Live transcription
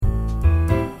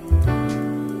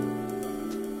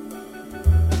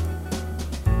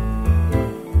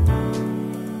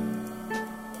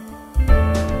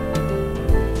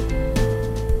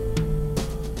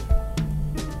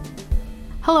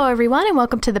everyone, and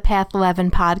welcome to the Path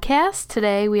 11 podcast.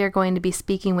 Today, we are going to be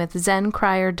speaking with Zen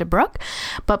Cryer DeBrook.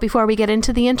 But before we get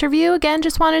into the interview, again,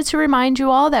 just wanted to remind you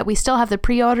all that we still have the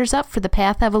pre-orders up for the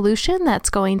Path Evolution. That's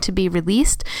going to be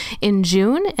released in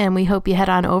June, and we hope you head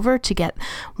on over to get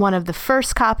one of the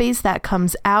first copies that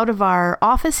comes out of our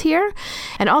office here.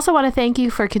 And also want to thank you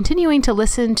for continuing to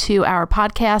listen to our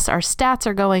podcast. Our stats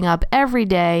are going up every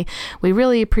day. We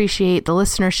really appreciate the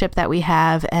listenership that we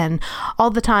have and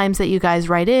all the times that you guys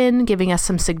write in, giving us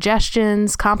some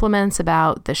suggestions, compliments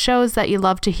about the shows that you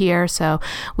love to hear. So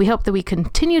we hope that we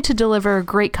continue to deliver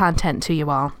great content to you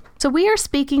all. So we are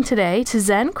speaking today to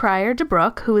Zen Cryer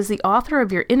DeBrook, who is the author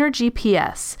of Your Inner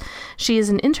GPS. She is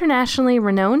an internationally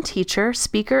renowned teacher,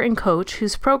 speaker, and coach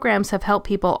whose programs have helped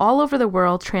people all over the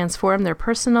world transform their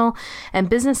personal and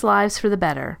business lives for the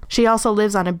better. She also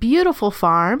lives on a beautiful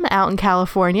farm out in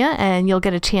California, and you'll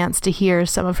get a chance to hear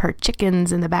some of her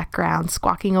chickens in the background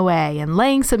squawking away and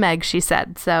laying some eggs, she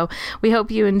said. So we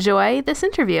hope you enjoy this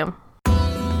interview.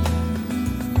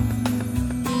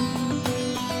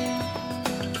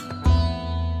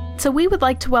 So we would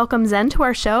like to welcome Zen to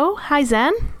our show. Hi,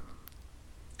 Zen.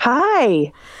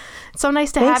 Hi. So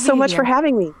nice to have you. Thanks so much for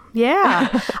having me.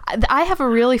 Yeah. I have a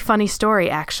really funny story,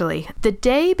 actually. The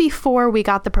day before we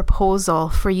got the proposal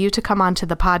for you to come onto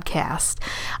the podcast,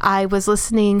 I was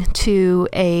listening to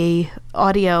a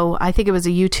audio, I think it was a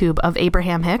YouTube of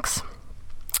Abraham Hicks,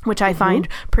 which I find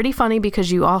pretty funny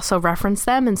because you also reference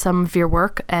them in some of your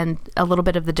work and a little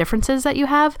bit of the differences that you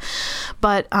have.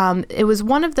 But it was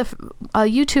one of the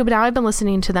YouTube. Now I've been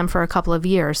listening to them for a couple of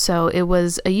years. So it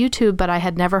was a YouTube, but I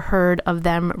had never heard of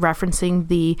them referencing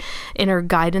the inner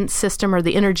guidance system or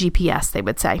the inner GPS, they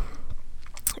would say.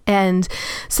 And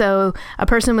so a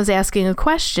person was asking a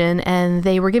question and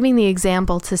they were giving the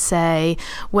example to say,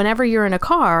 whenever you're in a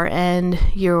car and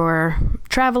you're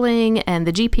traveling and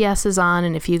the GPS is on,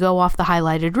 and if you go off the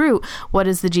highlighted route, what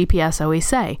does the GPS always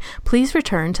say? Please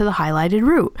return to the highlighted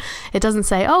route. It doesn't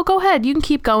say, oh, go ahead, you can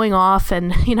keep going off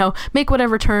and, make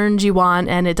whatever turns you want,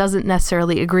 and it doesn't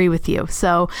necessarily agree with you.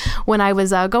 So when I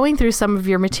was going through some of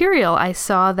your material, I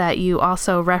saw that you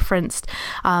also referenced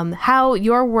how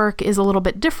your work is a little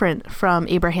bit different from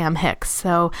Abraham Hicks.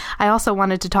 So I also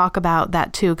wanted to talk about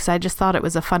that too, because I just thought it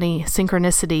was a funny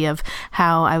synchronicity of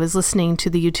how I was listening to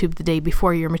the YouTube the day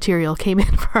before your material came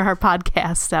in for our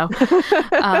podcast.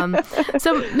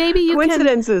 So maybe you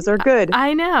coincidences are good.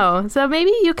 I know. So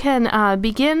maybe you can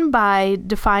begin by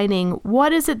defining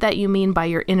what is it that you mean by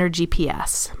your inner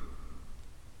GPS?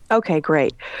 Okay,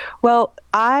 great. Well,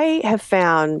 I have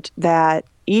found that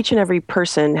each and every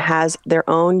person has their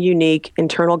own unique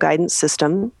internal guidance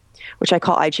system, which I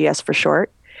call IGS for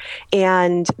short.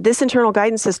 And this internal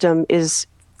guidance system is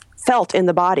felt in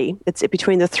the body. It's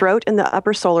between the throat and the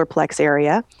upper solar plex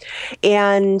area.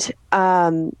 And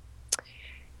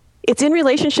it's in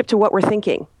relationship to what we're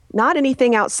thinking, not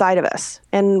anything outside of us.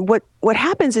 And what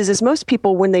happens is most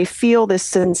people, when they feel this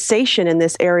sensation in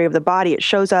this area of the body, it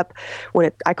shows up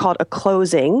I call it a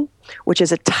closing, which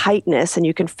is a tightness, and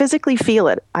you can physically feel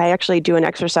it. I actually do an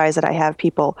exercise that I have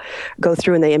people go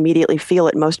through, and they immediately feel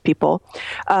it, most people.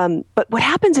 But what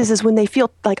happens is when they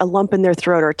feel like a lump in their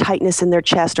throat or a tightness in their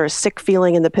chest or a sick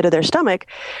feeling in the pit of their stomach,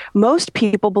 most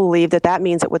people believe that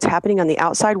means that what's happening on the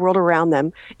outside world around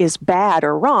them is bad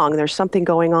or wrong. There's something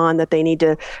going on that they need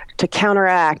to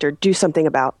counteract or do something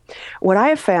about. What I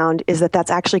have found is that that's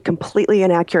actually completely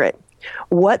inaccurate.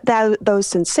 What those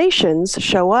sensations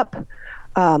show up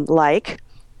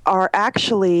are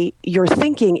actually your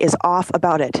thinking is off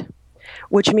about it,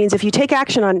 which means if you take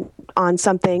action on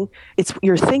something, it's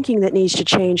your thinking that needs to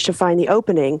change to find the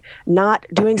opening, not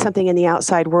doing something in the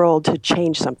outside world to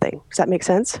change something. Does that make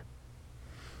sense?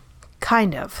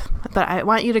 Kind of, but I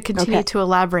want you to continue to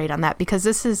elaborate on that, because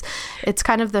it's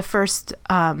kind of the first,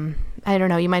 I don't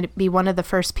know, you might be one of the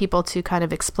first people to kind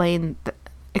of explain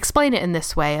it in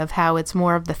this way of how it's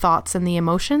more of the thoughts and the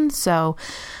emotions. So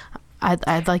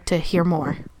I'd like to hear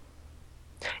more.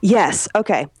 Yes.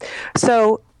 Okay.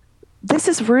 So this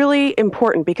is really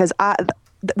important because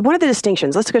one of the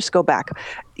distinctions, let's just go back.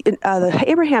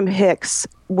 Abraham Hicks,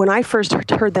 when I first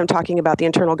heard them talking about the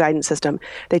internal guidance system,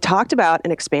 they talked about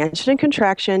an expansion and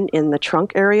contraction in the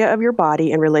trunk area of your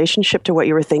body in relationship to what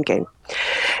you were thinking.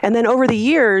 And then over the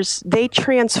years, they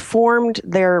transformed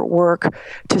their work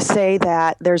to say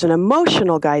that there's an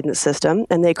emotional guidance system,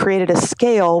 and they created a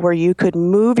scale where you could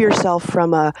move yourself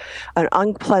from an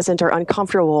unpleasant or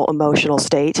uncomfortable emotional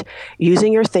state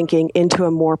using your thinking into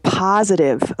a more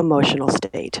positive emotional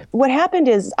state. What happened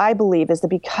is, I believe, is that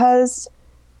because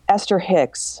Esther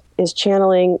Hicks is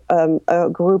channeling a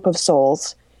group of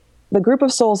souls, the group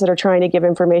of souls that are trying to give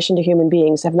information to human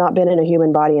beings have not been in a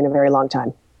human body in a very long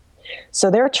time. So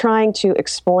they're trying to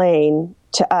explain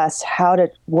to us how to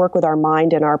work with our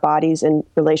mind and our bodies in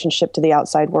relationship to the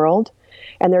outside world.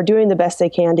 And they're doing the best they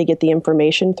can to get the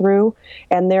information through.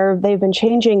 And they've been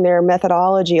changing their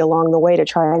methodology along the way to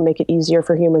try and make it easier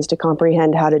for humans to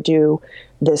comprehend how to do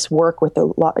this work with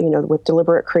with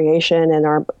deliberate creation and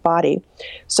our body.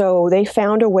 So they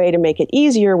found a way to make it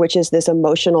easier, which is this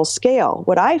emotional scale.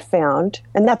 What I found,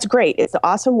 and that's great, it's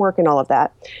awesome work and all of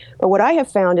that. But what I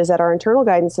have found is that our internal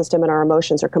guidance system and our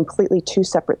emotions are completely two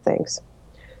separate things.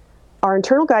 Our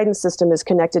internal guidance system is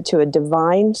connected to a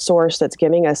divine source that's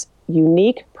giving us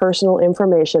unique personal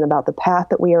information about the path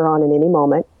that we are on in any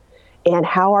moment and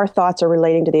how our thoughts are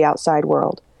relating to the outside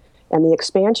world. And the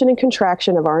expansion and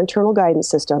contraction of our internal guidance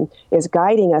system is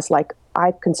guiding us, like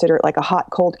I consider it like a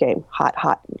hot-cold game. Hot,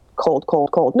 hot, cold,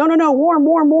 cold, cold. No, warm,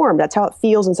 warm, warm. That's how it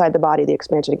feels inside the body, the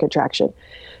expansion and contraction.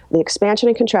 The expansion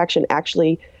and contraction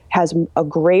actually has a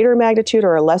greater magnitude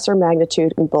or a lesser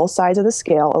magnitude in both sides of the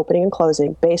scale, opening and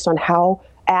closing, based on how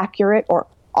accurate or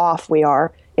off we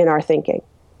are in our thinking.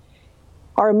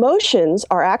 Our emotions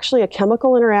are actually a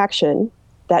chemical interaction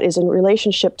that is in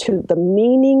relationship to the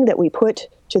meaning that we put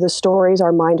to the stories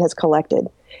our mind has collected.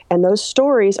 And those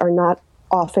stories are not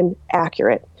often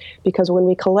accurate, because when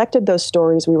we collected those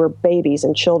stories, we were babies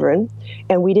and children,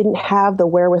 and we didn't have the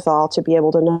wherewithal to be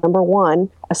able to, number one,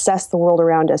 assess the world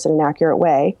around us in an accurate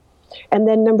way. And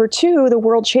then number two, the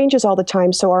world changes all the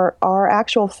time, so our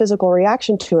actual physical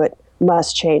reaction to it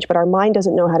must change, but our mind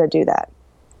doesn't know how to do that.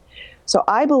 So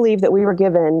I believe that we were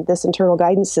given this internal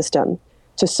guidance system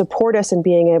to support us in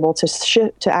being able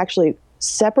to actually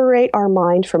separate our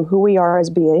mind from who we are as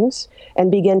beings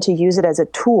and begin to use it as a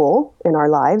tool in our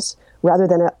lives rather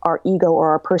than our ego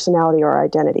or our personality or our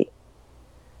identity.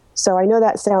 So I know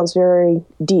that sounds very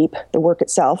deep, the work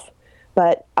itself,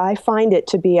 but I find it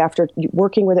to be, after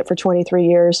working with it for 23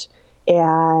 years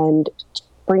and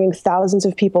bringing thousands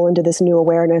of people into this new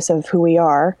awareness of who we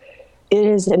are, it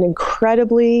is an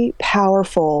incredibly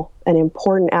powerful and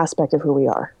important aspect of who we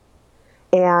are.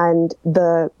 And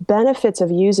the benefits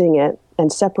of using it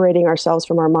and separating ourselves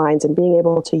from our minds and being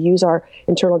able to use our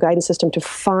internal guidance system to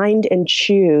find and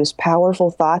choose powerful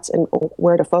thoughts and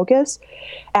where to focus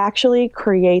actually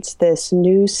creates this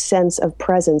new sense of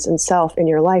presence and self in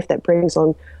your life that brings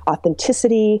on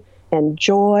authenticity and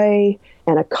joy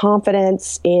and a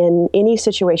confidence in any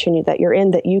situation that you're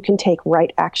in, that you can take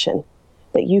right action,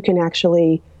 that you can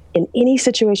actually, in any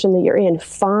situation that you're in,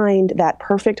 find that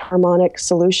perfect harmonic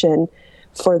solution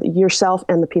for yourself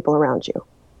and the people around you.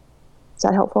 Is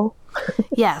that helpful?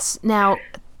 Yes. Now,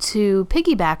 to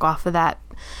piggyback off of that,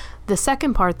 the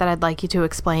second part that I'd like you to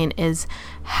explain is,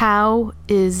 how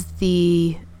is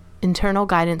the internal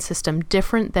guidance system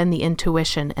different than the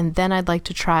intuition? And then I'd like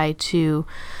to try to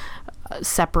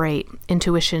separate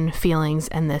intuition, feelings,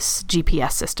 and this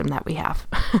GPS system that we have.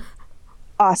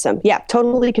 Awesome. Yeah,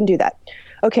 totally can do that.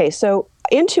 Okay, so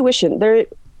intuition,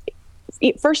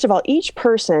 first of all, each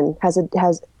person has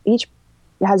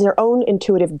their own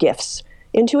intuitive gifts.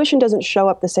 Intuition doesn't show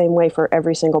up the same way for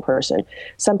every single person.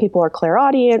 Some people are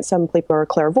clairaudient, some people are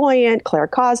clairvoyant,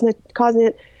 claircognizant,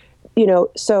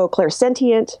 so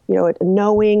clairsentient,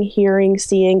 knowing, hearing,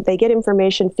 seeing. They get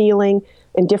information, feeling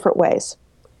in different ways.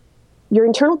 Your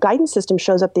internal guidance system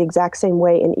shows up the exact same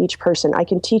way in each person. I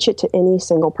can teach it to any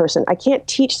single person. I can't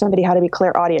teach somebody how to be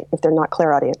clairaudient if they're not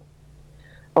clairaudient.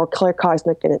 Or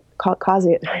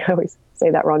claircognizant, I always say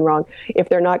that wrong. If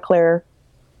they're not clairsentient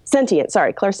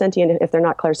if they're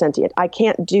not clairsentient. I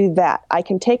can't do that. I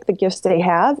can take the gifts they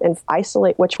have and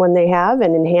isolate which one they have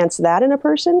and enhance that in a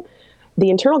person. The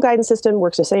internal guidance system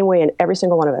works the same way in every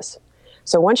single one of us.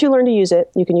 So once you learn to use it,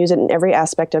 you can use it in every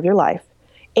aspect of your life.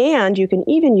 And you can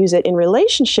even use it in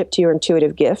relationship to your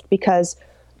intuitive gift, because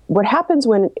what happens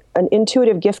when an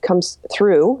intuitive gift comes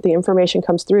through, the information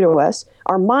comes through to us,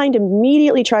 our mind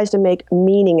immediately tries to make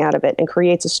meaning out of it and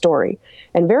creates a story.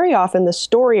 And very often the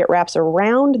story it wraps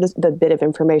around the bit of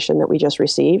information that we just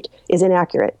received is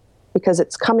inaccurate because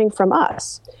it's coming from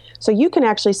us. So you can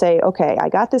actually say, okay, I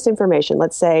got this information.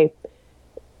 Let's say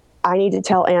I need to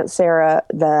tell Aunt Sarah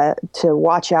to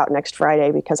watch out next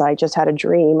Friday because I just had a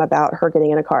dream about her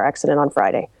getting in a car accident on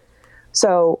Friday.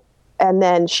 So, and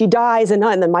then she dies, and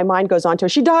then my mind goes on to her.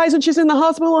 She dies and she's in the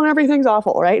hospital and everything's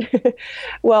awful, right?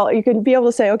 Well, you can be able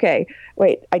to say, okay,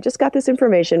 wait, I just got this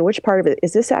information. Which part of it?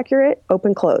 Is this accurate?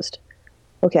 Open, closed.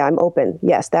 Okay, I'm open.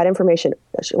 Yes, that information.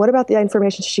 What about the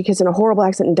information she gets in a horrible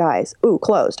accident and dies? Ooh,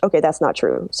 closed. Okay, that's not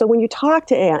true. So when you talk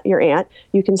to your aunt,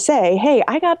 you can say, hey,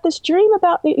 I got this dream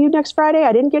about you next Friday.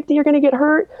 I didn't get that you're going to get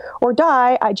hurt or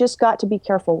die. I just got to be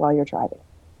careful while you're driving.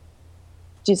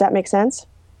 Does that make sense?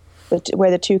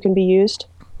 Where the two can be used?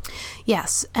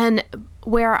 Yes. And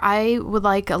where I would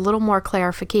like a little more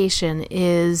clarification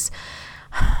is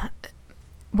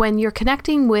when you're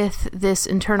connecting with this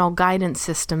internal guidance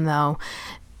system, though,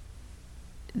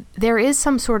 there is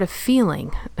some sort of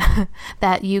feeling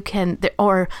that you can,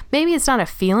 or maybe it's not a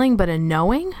feeling, but a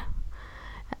knowing.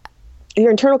 Your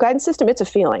internal guidance system, it's a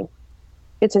feeling.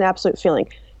 It's an absolute feeling.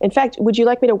 In fact, would you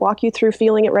like me to walk you through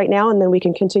feeling it right now, and then we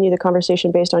can continue the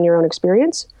conversation based on your own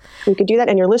experience? We could do that,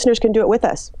 and your listeners can do it with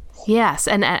us. Yes,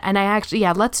 and I actually,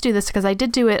 let's do this, because I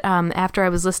did do it after I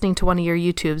was listening to one of your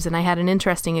YouTubes, and I had an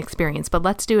interesting experience. But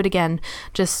let's do it again,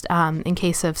 just in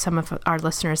case of some of our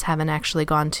listeners haven't actually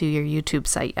gone to your YouTube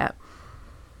site yet.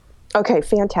 Okay,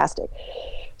 fantastic.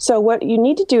 So what you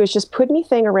need to do is just put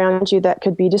anything around you that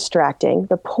could be distracting.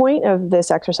 The point of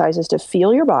this exercise is to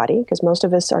feel your body, because most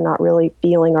of us are not really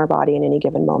feeling our body in any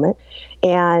given moment,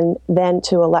 and then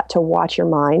to watch your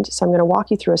mind. So I'm going to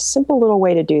walk you through a simple little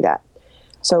way to do that.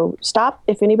 So stop.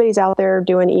 If anybody's out there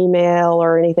doing email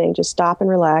or anything, just stop and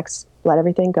relax, let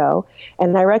everything go.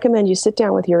 And I recommend you sit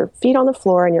down with your feet on the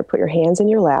floor and you put your hands in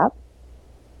your lap,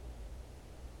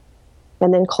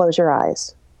 and then close your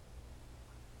eyes.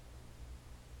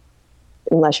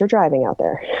 Unless you're driving out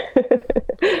there.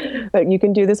 But you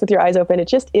can do this with your eyes open. It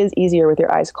just is easier with your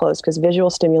eyes closed because visual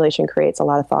stimulation creates a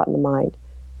lot of thought in the mind.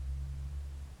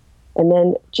 And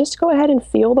then just go ahead and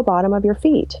feel the bottom of your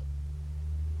feet.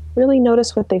 Really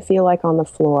notice what they feel like on the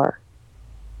floor.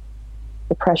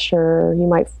 The pressure, you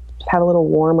might have a little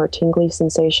warm or tingly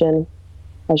sensation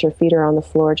as your feet are on the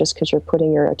floor just because you're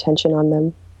putting your attention on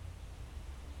them.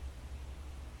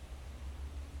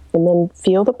 And then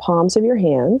feel the palms of your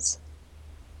hands.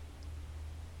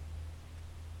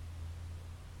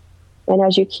 And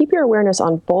as you keep your awareness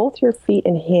on both your feet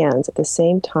and hands at the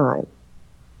same time,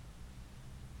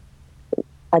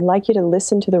 I'd like you to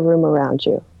listen to the room around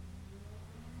you.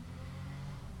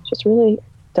 Just really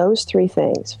those three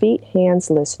things: feet, hands,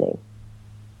 listening.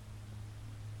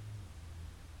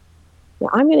 Now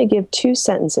I'm going to give 2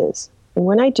 sentences. And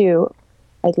when I do,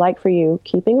 I'd like for you,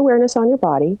 keeping awareness on your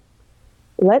body,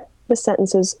 let the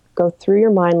sentences go through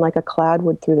your mind like a cloud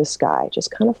would through the sky. Just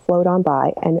kind of float on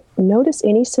by and notice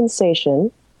any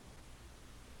sensation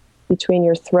between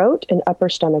your throat and upper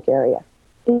stomach area.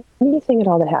 Anything at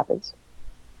all that happens.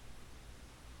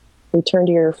 Return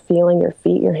to your feeling your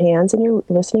feet, your hands, and you're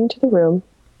listening to the room.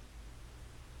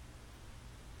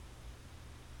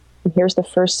 And here's the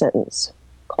first sentence.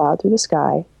 Cloud through the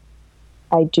sky.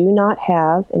 I do not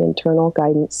have an internal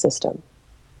guidance system.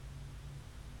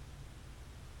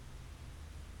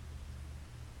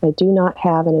 I do not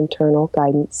have an internal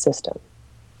guidance system.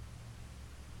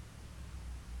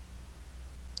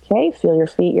 Okay, feel your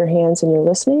feet, your hands, and you're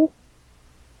listening.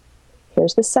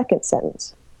 Here's the second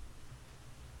sentence.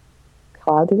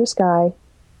 Cloud through the sky.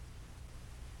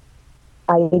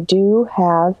 I do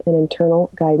have an internal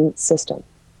guidance system.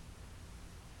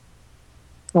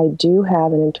 I do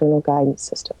have an internal guidance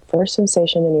system. First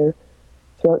sensation in your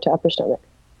throat to upper stomach.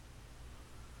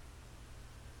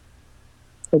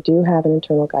 I do have an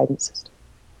internal guidance system.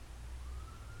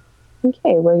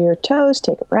 Okay, wiggle your toes,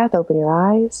 take a breath, open your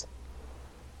eyes.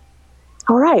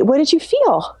 All right, what did you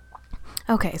feel?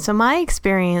 Okay, so my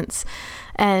experience,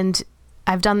 and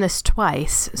I've done this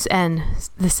twice, and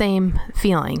the same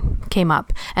feeling came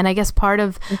up. And I guess part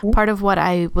of what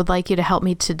I would like you to help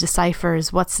me to decipher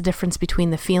is what's the difference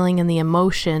between the feeling and the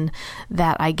emotion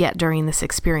that I get during this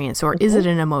experience, or is it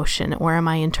an emotion, or am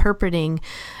I interpreting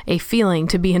a feeling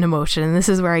to be an emotion? And this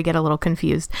is where I get a little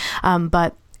confused.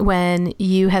 But when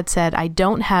you had said, I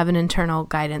don't have an internal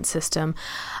guidance system,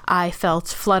 I felt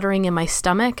fluttering in my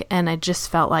stomach, and I just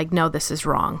felt like, no, this is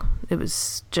wrong. It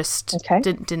was just,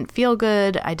 didn't feel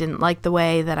good. I didn't like the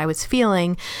way that I was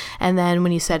feeling. And then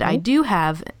when you said, I do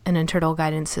have an internal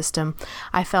guidance system,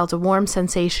 I felt a warm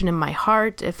sensation in my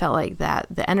heart. It felt like that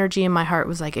the energy in my heart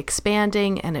was like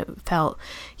expanding, and it felt,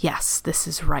 yes, this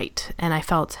is right. And I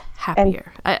felt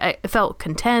happier. I felt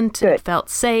content. Good. It felt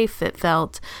safe. It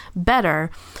felt better.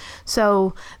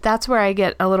 So that's where I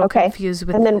get a little confused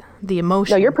with the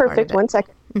emotion. No, you're perfect. 1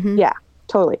 second. Mm-hmm. Yeah,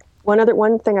 totally.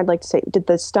 One thing I'd like to say. Did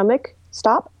the stomach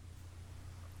stop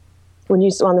when you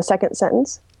on the second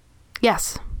sentence?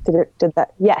 Yes. Did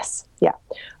that? Yes. Yeah.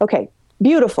 Okay.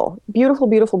 Beautiful, beautiful,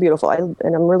 beautiful, beautiful. And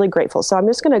I'm really grateful. So I'm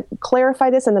just going to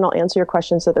clarify this, and then I'll answer your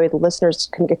questions so that the listeners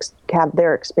can have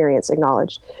their experience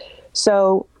acknowledged.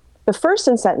 So the first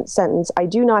sentence, I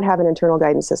do not have an internal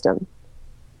guidance system.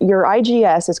 Your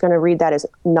IGS is going to read that as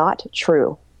not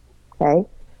true. Okay.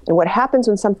 And what happens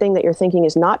when something that you're thinking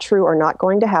is not true or not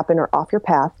going to happen or off your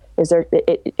path, is there,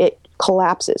 it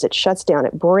collapses, it shuts down,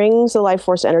 it brings the life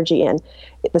force energy in.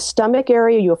 The stomach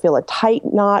area, you'll feel a tight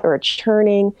knot or a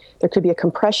churning. There could be a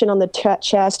compression on the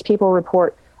chest. People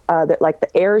report that like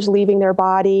the air's leaving their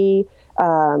body,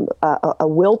 a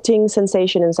wilting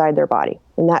sensation inside their body.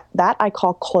 And that I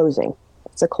call closing.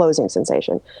 It's a closing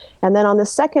sensation. And then on the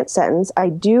second sentence, I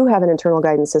do have an internal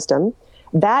guidance system.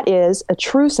 That is a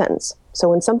true sentence. So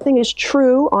when something is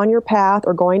true on your path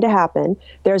or going to happen,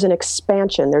 there's an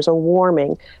expansion, there's a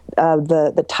warming.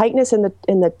 The tightness in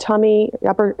the tummy,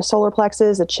 upper solar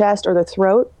plexus, the chest, or the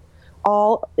throat,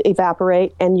 all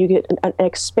evaporate, and you get an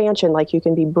expansion, like you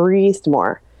can be breathed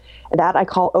more. That I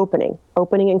call opening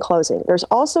and closing. There's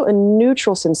also a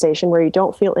neutral sensation where you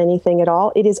don't feel anything at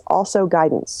all. It is also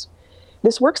guidance.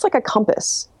 This works like a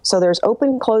compass. So there's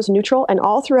open, closed, neutral, and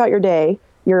all throughout your day,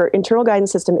 your internal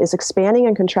guidance system is expanding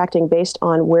and contracting based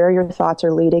on where your thoughts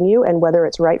are leading you and whether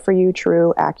it's right for you,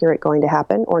 true, accurate, going to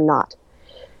happen, or not.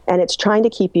 And it's trying to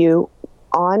keep you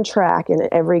on track in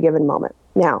every given moment.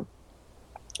 Now,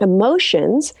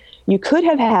 emotions, you could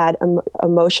have had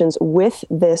emotions with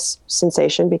this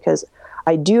sensation, because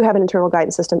I do have an internal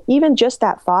guidance system. Even just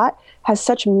that thought has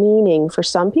such meaning for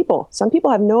some people. Some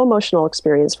people have no emotional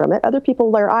experience from it. Other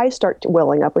people, their eyes start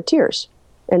welling up with tears,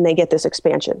 and they get this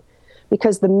expansion,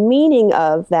 because the meaning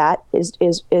of that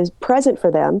is present for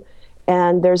them,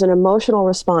 and there's an emotional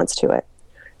response to it.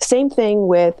 Same thing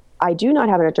with, I do not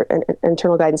have an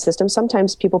internal guidance system.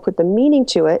 Sometimes people put the meaning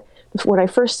to it. When I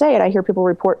first say it, I hear people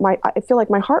report, I feel like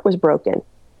my heart was broken.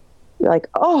 Like,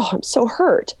 oh, I'm so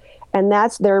hurt. And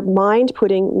that's their mind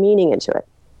putting meaning into it.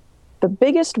 The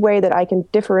biggest way that I can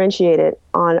differentiate it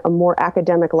on a more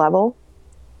academic level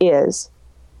is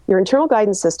your internal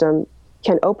guidance system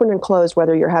can open and close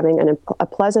whether you're having a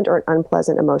pleasant or an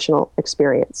unpleasant emotional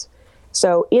experience.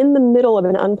 So in the middle of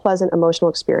an unpleasant emotional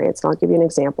experience, and I'll give you an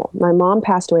example. My mom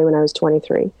passed away when I was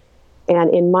 23.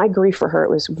 And in my grief for her, it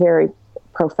was very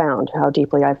profound how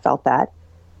deeply I felt that.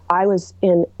 I was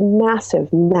in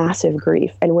massive, massive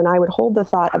grief. And when I would hold the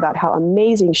thought about how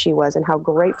amazing she was and how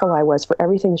grateful I was for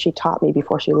everything she taught me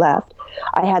before she left,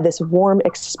 I had this warm,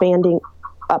 expanding,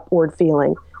 upward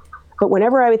feeling. But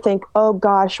whenever I would think, oh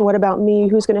gosh, what about me?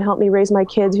 Who's going to help me raise my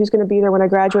kids? Who's going to be there when I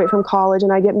graduate from college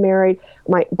and I get married?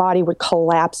 My body would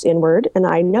collapse inward. And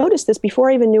I noticed this before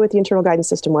I even knew what the internal guidance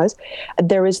system was.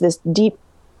 There was this deep,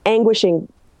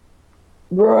 anguishing,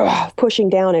 pushing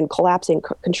down and collapsing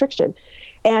constriction.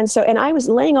 And I was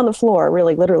laying on the floor,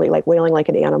 really, literally, like wailing like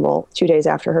an animal 2 days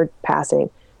after her passing.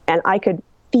 And I could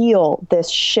feel this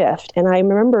shift. And I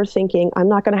remember thinking, I'm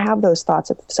not going to have those thoughts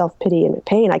of self-pity and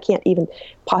pain. I can't even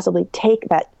possibly take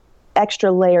that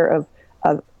extra layer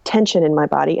of tension in my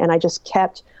body. And I just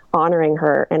kept honoring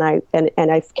her. And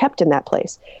I've kept in that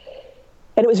place.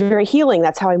 And it was very healing.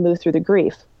 That's how I moved through the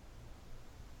grief.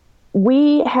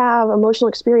 We have emotional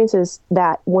experiences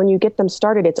that when you get them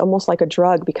started, it's almost like a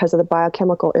drug because of the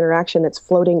biochemical interaction that's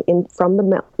floating in from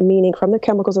the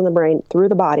chemicals in the brain through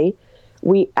the body.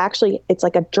 It's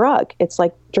like a drug. It's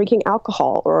like drinking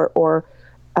alcohol or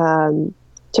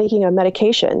taking a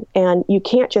medication, and you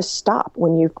can't just stop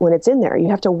when it's in there. You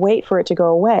have to wait for it to go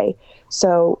away.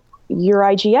 So your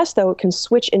IGS, though, can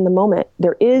switch in the moment.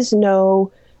 There is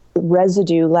no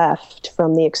residue left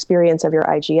from the experience of your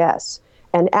IGS.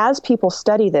 And as people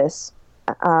study this,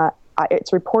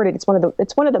 it's reported it's one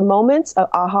of the moments,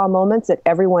 aha moments, that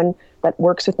everyone that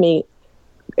works with me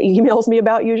emails me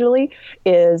about usually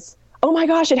is, oh my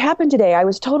gosh, it happened today. I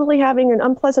was totally having an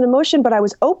unpleasant emotion, but I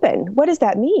was open. What does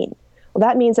that mean? Well,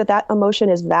 that means that emotion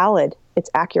is valid. It's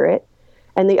accurate.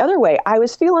 And the other way, I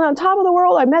was feeling on top of the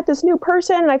world. I met this new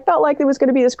person and I felt like there was going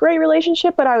to be this great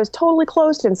relationship, but I was totally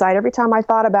closed inside. Every time I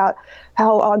thought about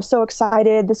how I'm so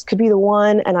excited, this could be the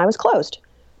one, and I was closed.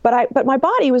 But my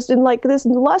body was in like this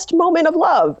lust moment of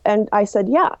love. And I said,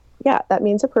 yeah, that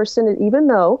means a person, even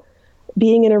though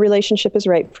being in a relationship is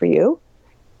right for you,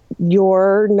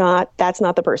 that's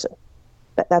not the person.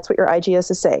 That's what your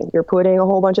IGS is saying. You're putting a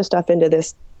whole bunch of stuff into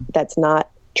this that's not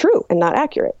true and not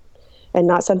accurate and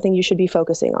not something you should be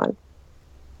focusing on.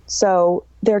 So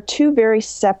they're two very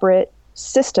separate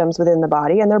systems within the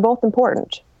body, and they're both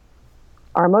important.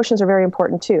 Our emotions are very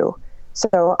important too.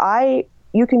 So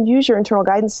you can use your internal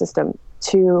guidance system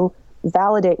to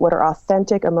validate what are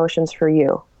authentic emotions for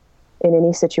you in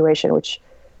any situation, which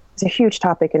is a huge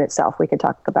topic in itself we could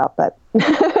talk about, but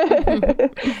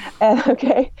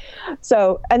okay.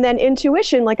 So, and then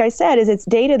intuition, like I said, is it's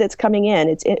data that's coming in.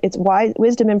 It's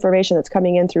wisdom information that's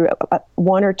coming in through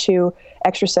one or two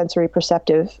extrasensory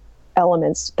perceptive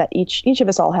elements that each of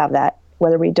us all have that.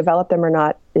 Whether we develop them or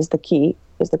not is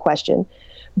the question.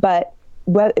 But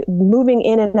moving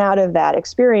in and out of that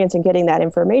experience and getting that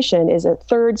information is a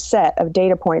third set of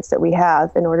data points that we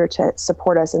have in order to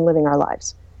support us in living our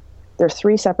lives. They're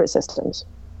 3 separate systems.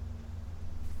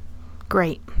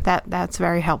 Great. That's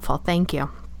very helpful. Thank you.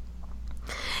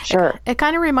 Sure. It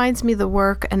kind of reminds me of the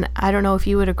work, and I don't know if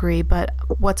you would agree, but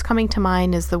what's coming to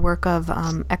mind is the work of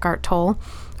Eckhart Tolle,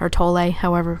 or Tolle,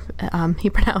 however he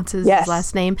pronounces his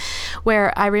last name,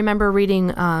 where I remember reading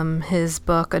his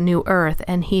book, A New Earth,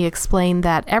 and he explained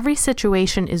that every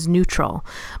situation is neutral,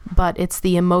 but it's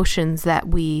the emotions that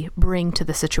we bring to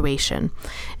the situation.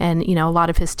 And, a lot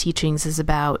of his teachings is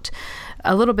about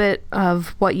a little bit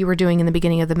of what you were doing in the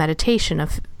beginning of the meditation,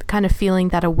 of kind of feeling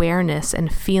that awareness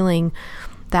and feeling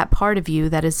that part of you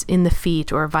that is in the feet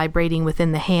or vibrating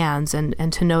within the hands,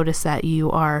 and to notice that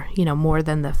you are, more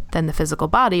than the physical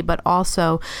body, but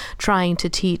also trying to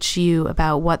teach you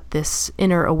about what this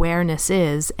inner awareness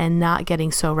is and not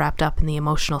getting so wrapped up in the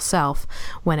emotional self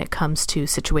when it comes to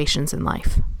situations in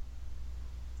life.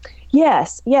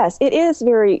 Yes, it is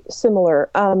very similar.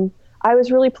 I was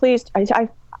really pleased.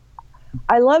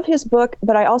 I love his book,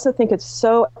 but I also think it's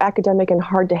so academic and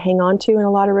hard to hang on to in a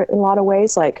lot of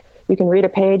ways. Like, you can read a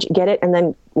page, get it, and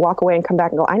then walk away and come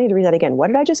back and go, I need to read that again. What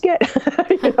did I just get?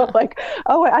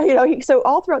 So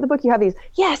all throughout the book you have these,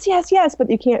 yes, but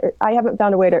you can't, I haven't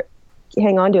found a way to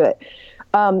hang on to it.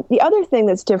 The other thing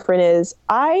that's different is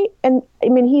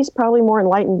he's probably more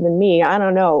enlightened than me. I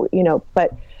don't know,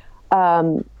 but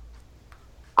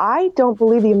I don't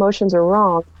believe the emotions are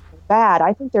wrong, bad.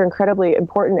 I think they're incredibly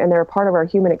important, and they're a part of our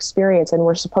human experience, and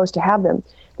we're supposed to have them.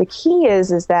 The key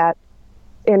is that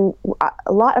a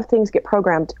lot of things get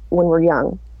programmed when we're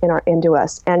young into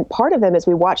us. And part of them is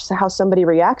we watch how somebody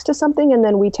reacts to something, and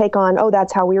then we take on,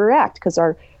 that's how we react, because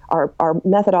our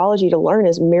methodology to learn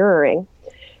is mirroring.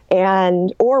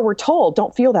 Or we're told,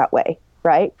 don't feel that way,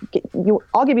 right?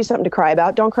 I'll give you something to cry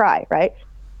about, don't cry, right?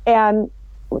 And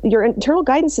your internal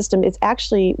guidance system is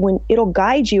actually when it'll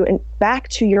guide you and back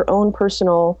to your own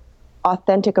personal,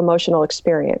 authentic emotional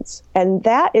experience. And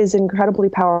that is an incredibly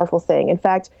powerful thing. In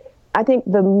fact, I think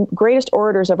the greatest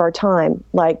orators of our time,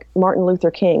 like Martin Luther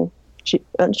King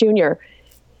Jr.,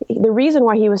 the reason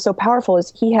why he was so powerful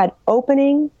is he had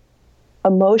opening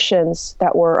emotions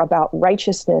that were about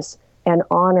righteousness and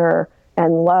honor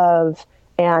and love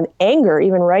and anger,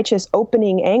 even righteous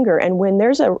opening anger. And when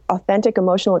there's an authentic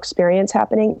emotional experience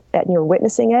happening and you're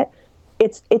witnessing it,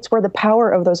 it's where the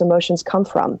power of those emotions come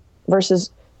from,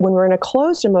 versus when we're in a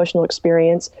closed emotional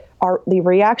experience, the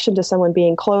reaction to someone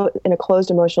being in a closed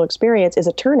emotional experience is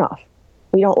a turnoff.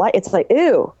 We don't like, it's like,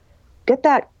 ew, get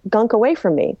that gunk away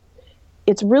from me.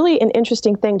 It's really an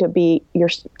interesting thing to be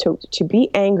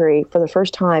angry for the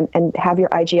first time and have your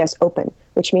IGS open,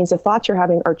 which means the thoughts you're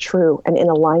having are true and in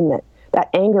alignment. That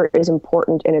anger is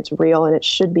important and it's real and it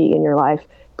should be in your life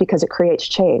because it creates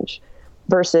change,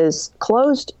 versus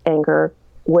closed anger,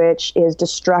 which is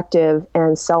destructive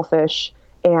and selfish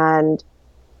and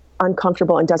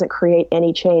uncomfortable and doesn't create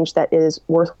any change that is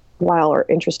worthwhile or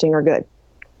interesting or good.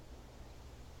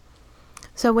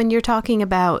 So when you're talking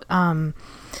about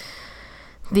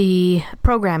the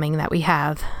programming that we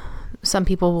have, some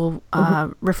people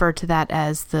will refer to that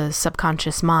as the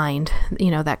subconscious mind,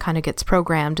 that kind of gets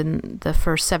programmed in the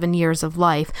first 7 years of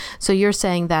life. So you're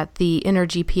saying that the inner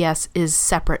GPS is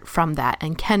separate from that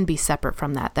and can be separate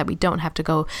from that we don't have to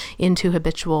go into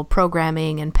habitual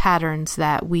programming and patterns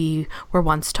that we were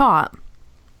once taught,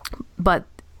 but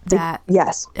that...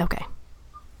 Yes. Okay.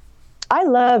 I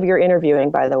love your interviewing,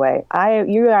 by the way.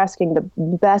 You're asking the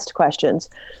best questions.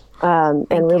 And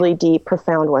really deep,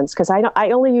 profound ones, because I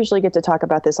only usually get to talk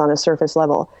about this on a surface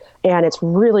level, and it's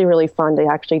really, really fun to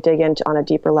actually dig into on a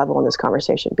deeper level in this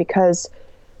conversation, because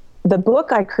the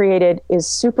book I created is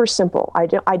super simple. I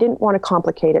didn't want to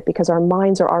complicate it because our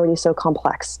minds are already so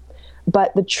complex.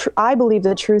 But I believe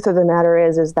the truth of the matter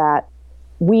is that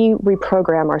we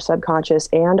reprogram our subconscious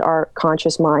and our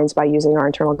conscious minds by using our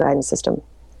internal guidance system.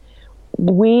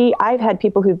 I've had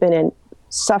people who've been in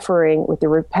suffering with the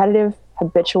repetitive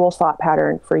habitual thought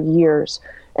pattern for years.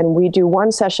 And we do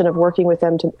one session of working with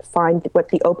them to find what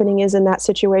the opening is in that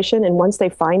situation. And once they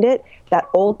find it, that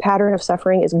old pattern of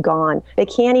suffering is gone. They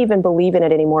can't even believe in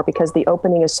it anymore because the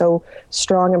opening is so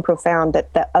strong and profound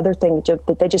that the other thing,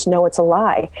 that they just know it's a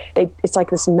lie. It's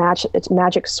like this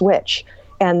magic switch.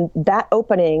 And that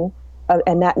opening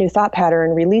and that new thought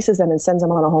pattern releases them and sends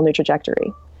them on a whole new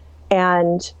trajectory.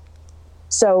 And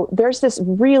So there's this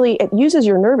it uses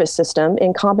your nervous system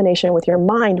in combination with your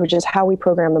mind, which is how we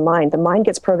program the mind. The mind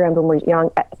gets programmed when we're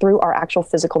young through our actual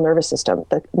physical nervous system.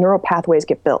 The neural pathways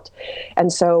get built.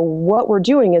 And so what we're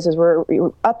doing is we're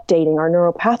updating our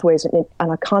neural pathways on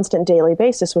a constant daily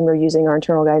basis when we're using our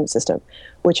internal guidance system,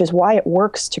 which is why it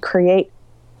works to create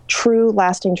true,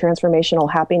 lasting,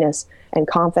 transformational happiness and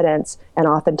confidence and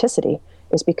authenticity,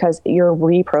 is because you're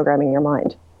reprogramming your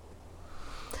mind.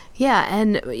 Yeah,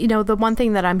 and the one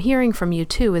thing that I'm hearing from you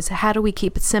too is, how do we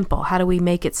keep it simple? How do we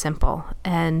make it simple?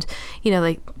 And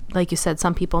like you said,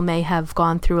 some people may have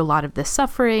gone through a lot of this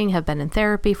suffering, have been in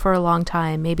therapy for a long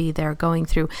time. Maybe they're going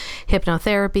through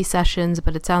hypnotherapy sessions,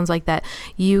 but it sounds like that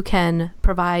you can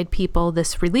provide people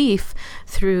this relief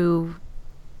through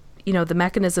the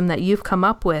mechanism that you've come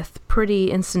up with pretty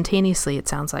instantaneously. It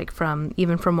sounds like from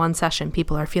one session,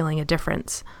 people are feeling a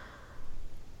difference.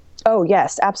 Oh,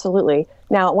 yes, absolutely.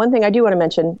 Now, one thing I do want to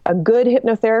mention, a good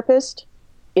hypnotherapist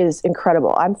is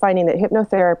incredible. I'm finding that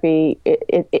hypnotherapy,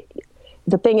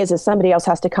 the thing is somebody else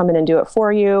has to come in and do it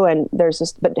for you. And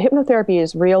but hypnotherapy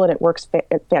is real and it works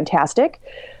fantastic.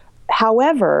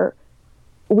 However,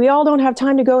 we all don't have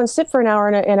time to go and sit for an hour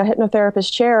in a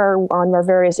hypnotherapist chair on our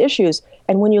various issues.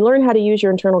 And when you learn how to use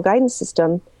your internal guidance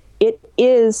system, it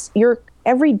is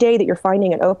every day that you're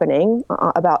finding an opening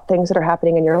about things that are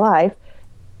happening in your life,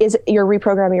 you're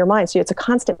reprogramming your mind. So it's a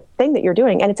constant thing that you're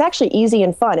doing. And it's actually easy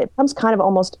and fun. It becomes kind of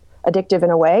almost addictive in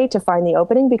a way to find the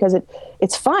opening, because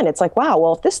it's fun. It's like, wow,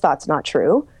 well, if this thought's not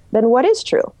true, then what is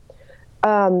true?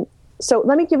 So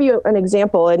let me give you an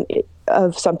example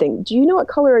of something. Do you know what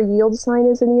color a yield sign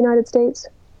is in the United States?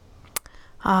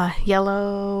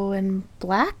 Yellow and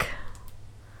black?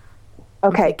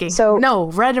 Okay, so... No,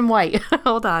 red and white.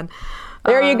 Hold on.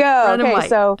 There you go. Red and white.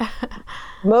 So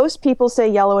most people say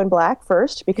yellow and black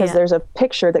first because there's a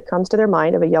picture that comes to their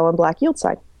mind of a yellow and black yield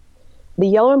sign. The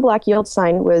yellow and black yield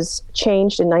sign was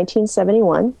changed in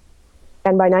 1971,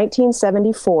 and by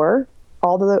 1974,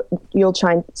 all the yield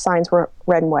signs were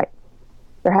red and white.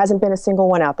 There hasn't been a single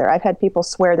one out there. I've had people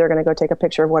swear they're going to go take a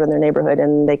picture of one in their neighborhood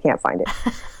and they can't find it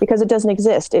because it doesn't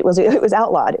exist. It was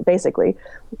outlawed, basically.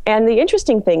 And the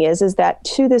interesting thing is that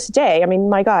to this day, I mean,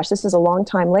 my gosh, this is a long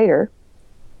time later,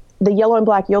 the yellow and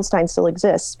black yield sign still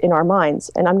exists in our minds.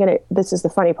 And this is the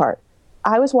funny part.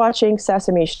 I was watching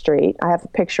Sesame Street. I have a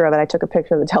picture of it. I took a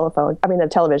picture of the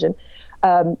television.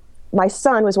 My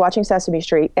son was watching Sesame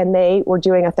Street, and they were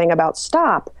doing a thing about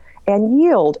stop and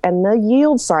yield. And the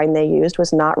yield sign they used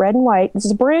was not red and white. This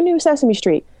is a brand new Sesame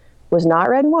Street. It was not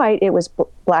red and white. It was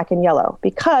black and yellow,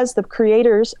 because the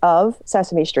creators of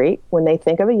Sesame Street, when they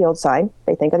think of a yield sign,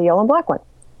 they think of the yellow and black one.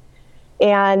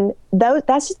 And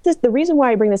that's just the reason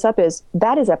why I bring this up is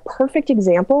that is a perfect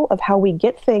example of how we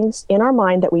get things in our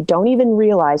mind that we don't even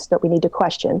realize that we need to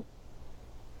question.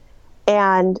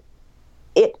 And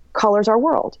it colors our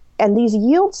world. And these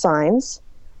yield signs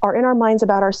are in our minds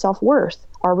about our self-worth,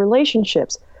 our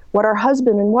relationships, what our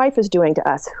husband and wife is doing to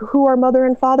us, who our mother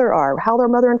and father are, how their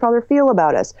mother and father feel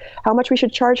about us, how much we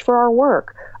should charge for our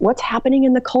work, what's happening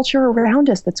in the culture around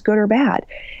us that's good or bad.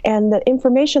 And the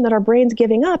information that our brain's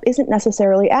giving up isn't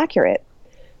necessarily accurate.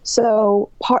 So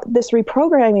this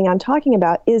reprogramming I'm talking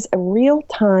about is a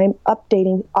real-time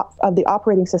updating of the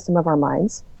operating system of our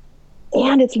minds,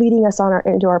 and it's leading us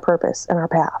into our purpose and our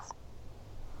path.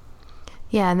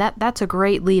 Yeah, and that's a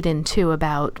great lead-in, too,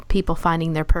 about people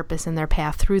finding their purpose and their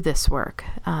path through this work.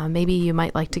 Maybe you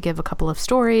might like to give a couple of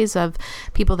stories of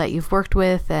people that you've worked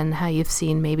with and how you've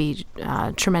seen maybe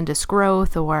tremendous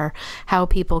growth, or how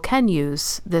people can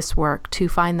use this work to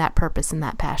find that purpose and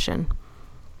that passion.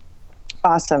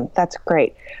 Awesome. That's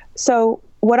great. So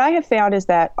what I have found is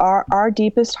that our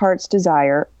deepest heart's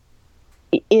desire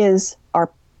is our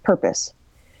purpose.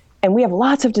 And we have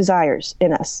lots of desires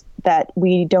in us that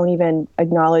we don't even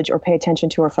acknowledge or pay attention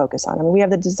to or focus on. I mean, we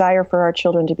have the desire for our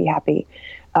children to be happy,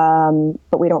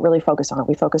 but we don't really focus on it.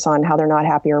 We focus on how they're not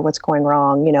happy or what's going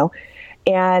wrong,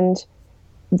 And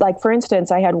like, for instance,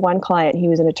 I had one client, he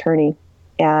was an attorney,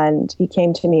 and he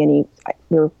came to me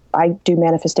and I do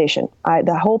manifestation.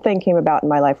 The whole thing came about in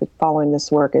my life with following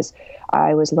this work is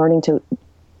I was learning to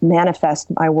manifest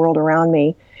my world around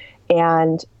me.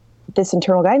 And this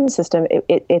internal guidance system,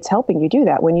 it's helping you do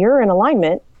that. When you're in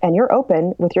alignment and you're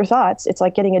open with your thoughts, it's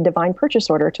like getting a divine purchase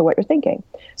order to what you're thinking.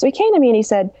 So he came to me and he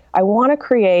said, I want to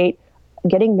create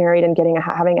getting married and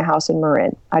having a house in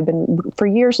Marin. I've been for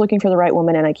years looking for the right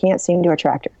woman and I can't seem to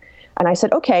attract her. And I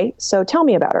said, okay, so tell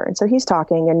me about her. And so he's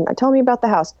talking and tell me about the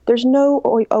house. There's no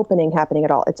opening happening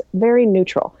at all. It's very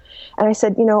neutral. And I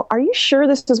said, are you sure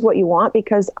this is what you want?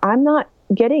 Because I'm not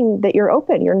getting that you're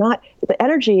open. You're not, the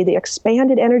energy, the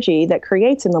expanded energy that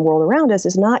creates in the world around us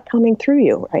is not coming through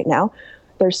you right now.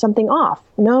 There's something off.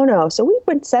 No. So we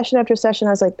went session after session.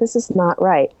 I was like, this is not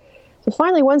right. So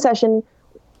finally one session,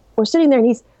 we're sitting there and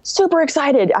he's super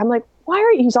excited. I'm like, why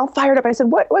are you? He's all fired up. I said,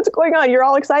 what's going on? You're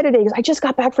all excited. He goes, I just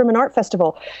got back from an art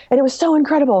festival and it was so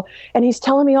incredible. And he's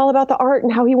telling me all about the art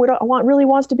and how he really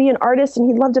wants to be an artist and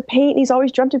he'd love to paint. And he's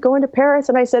always dreamt of going to Paris.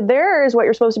 And I said, there's what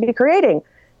you're supposed to be creating.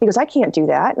 He goes, I can't do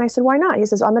that. And I said, why not? He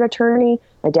says, I'm an attorney.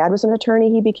 My dad was an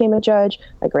attorney. He became a judge.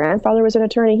 My grandfather was an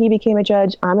attorney. He became a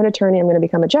judge. I'm an attorney. I'm going to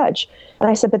become a judge. And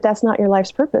I said, but that's not your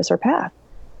life's purpose or path.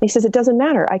 He says, it doesn't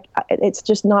matter. It's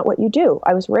just not what you do.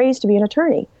 I was raised to be an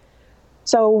attorney.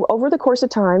 So over the course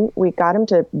of time, we got him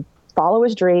to follow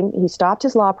his dream. He stopped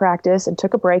his law practice and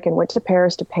took a break and went to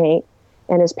Paris to paint.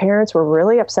 And his parents were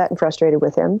really upset and frustrated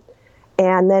with him.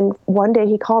 And then one day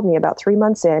he called me about 3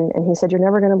 months in and he said, you're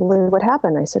never going to believe what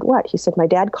happened. I said, what? He said, my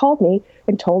dad called me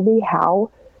and told me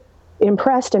how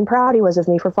impressed and proud he was of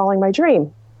me for following my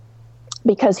dream.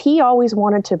 Because he always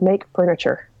wanted to make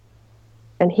furniture.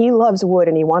 And he loves wood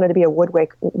and he wanted to be a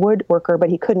woodworker, but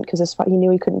he couldn't because he knew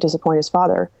he couldn't disappoint his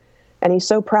father. And he's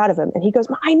so proud of him. And he goes,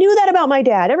 I knew that about my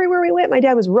dad. Everywhere we went, my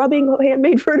dad was rubbing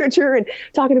handmade furniture and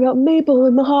talking about maple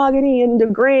and mahogany and the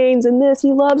grains and this.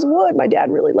 He loves wood. My dad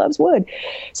really loves wood.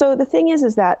 So the thing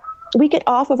is that we get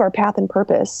off of our path and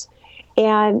purpose.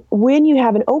 And when you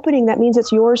have an opening, that means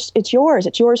it's yours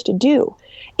to do.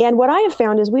 And what I have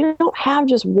found is we don't have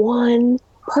just one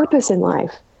purpose in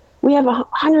life. We have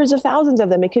hundreds of thousands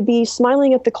of them. It could be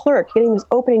smiling at the clerk, getting this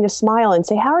opening to smile and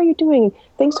say, how are you doing?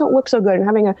 Things don't look so good. And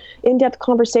having an in-depth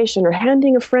conversation or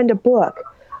handing a friend a book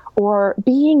or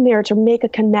being there to make a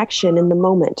connection in the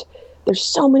moment. There's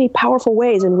so many powerful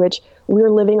ways in which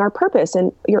we're living our purpose.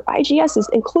 And your IGS is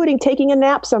including taking a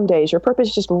nap some days. Your purpose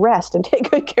is just rest and take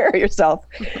good care of yourself.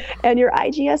 And your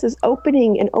IGS is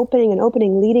opening and opening and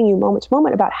opening, leading you moment to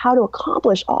moment about how to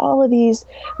accomplish all of these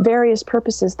various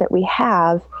purposes that we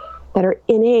have that are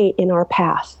innate in our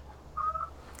path.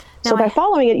 So by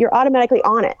following it, you're automatically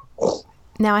on it.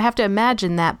 Now, I have to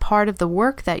imagine that part of the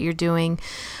work that you're doing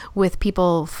with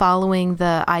people following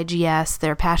the IGS,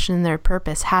 their passion and their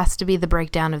purpose, has to be the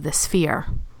breakdown of the sphere.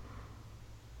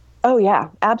 Oh, yeah,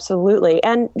 absolutely.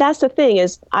 And that's the thing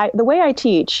is, the way I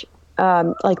teach,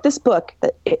 like this book,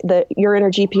 Your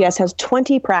Inner GPS has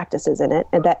 20 practices in it,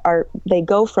 and they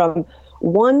go from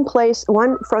one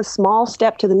from small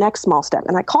step to the next small step.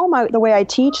 And I call the way I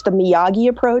teach the Miyagi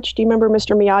approach. Do you remember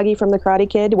Mr. Miyagi from The Karate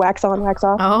Kid? Wax on, wax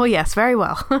off? Oh, yes, very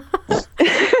well.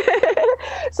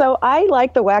 So I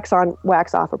like the wax on,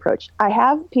 wax off approach. I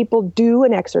have people do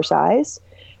an exercise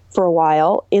for a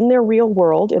while in their real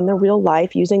world, in their real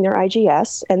life, using their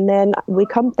IGS. And then they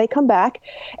come back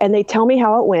and they tell me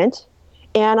how it went.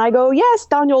 And I go, yes,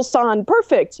 Daniel-san,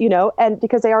 perfect, and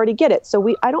because they already get it.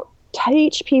 So I don't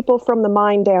teach people from the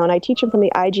mind down. I teach them from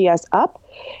the IGS up.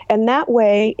 And that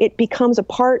way it becomes a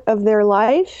part of their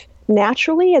life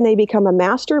naturally, and they become a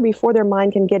master before their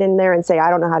mind can get in there and say, I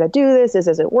don't know how to do this. This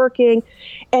isn't working.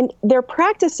 And their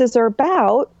practices are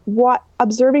about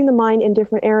observing the mind in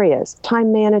different areas,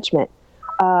 time management,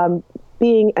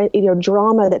 being,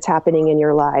 drama that's happening in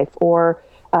your life, or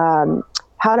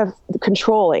how to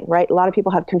controlling, right? A lot of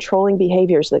people have controlling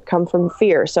behaviors that come from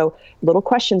fear. So little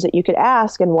questions that you could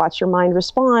ask and watch your mind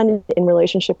respond in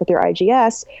relationship with your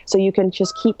IGS. So you can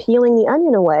just keep peeling the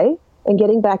onion away and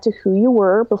getting back to who you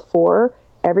were before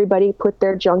everybody put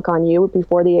their junk on you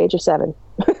before the age of 7.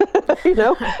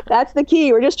 That's the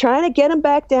key. We're just trying to get them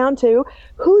back down to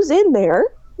who's in there,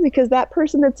 because that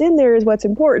person that's in there is what's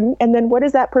important. And then what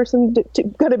is that person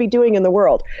going to be doing in the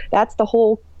world? That's the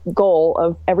whole goal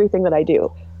of everything that I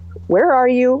do. Where are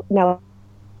you now?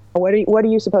 What are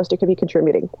you supposed to be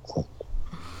contributing?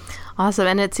 Awesome.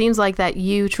 And it seems like that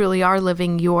you truly are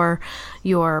living your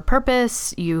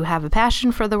purpose. You have a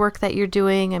passion for the work that you're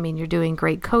doing. I mean, you're doing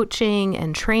great coaching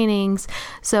and trainings.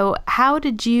 So how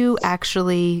did you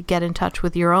actually get in touch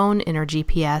with your own inner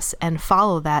GPS and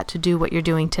follow that to do what you're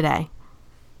doing today?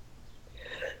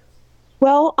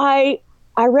 Well, I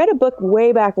read a book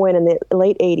way back when in the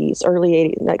late 80s, early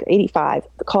 80s, like 85,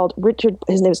 called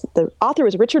the author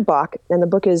was Richard Bach, and the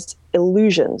book is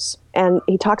Illusions. And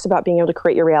he talks about being able to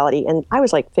create your reality. And I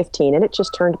was like 15, and it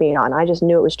just turned me on. I just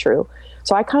knew it was true.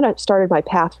 So I kind of started my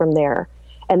path from there.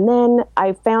 And then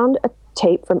I found a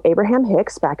tape from Abraham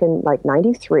Hicks back in like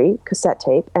 93, cassette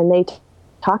tape, and they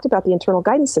talked about the internal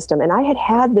guidance system. And I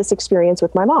had this experience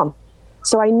with my mom.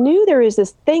 So I knew there is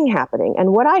this thing happening.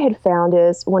 And what I had found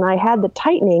is when I had the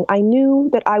tightening, I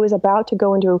knew that I was about to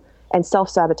go into and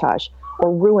self-sabotage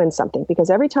or ruin something,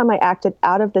 because every time I acted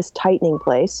out of this tightening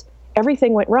place,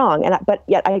 everything went wrong. But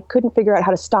yet I couldn't figure out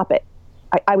how to stop it.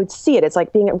 I would see it. It's like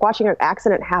watching an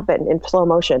accident happen in slow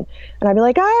motion. And I'd be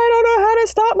like, I don't know how to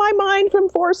stop my mind from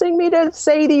forcing me to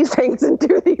say these things and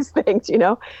do these things,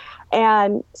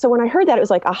 And so when I heard that, it was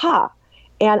like, aha.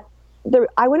 And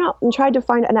I went out and tried to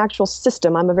find an actual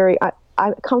system.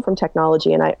 I come from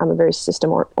technology, and I'm a very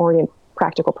system-oriented,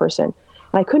 practical person.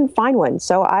 And I couldn't find one.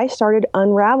 So I started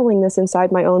unraveling this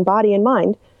inside my own body and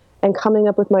mind and coming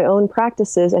up with my own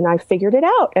practices. And I figured it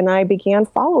out, and I began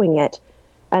following it.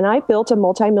 And I built a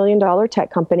multi-million-dollar tech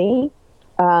company,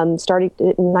 started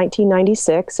in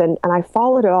 1996, and I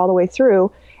followed it all the way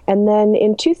through. And then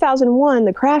in 2001,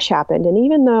 the crash happened. And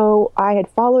even though I had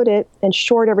followed it and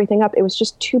shored everything up, it was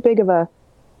just too big of a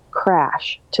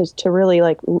crash to really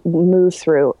like move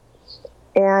through.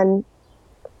 And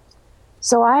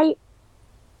so I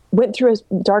went through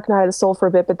a dark night of the soul for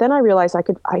a bit, but then I realized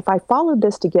if I followed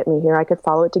this to get me here, I could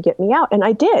follow it to get me out. And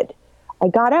I did. I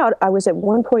got out. I was at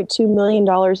 $1.2 million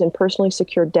in personally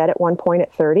secured debt at one point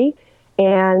at 30.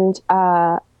 And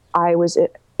I was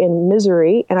in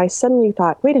misery. And I suddenly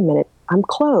thought, wait a minute, I'm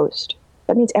closed.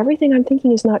 That means everything I'm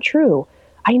thinking is not true.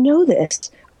 I know this.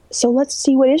 So let's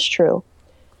see what is true.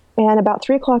 And about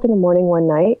 3 o'clock in the morning one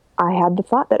night, I had the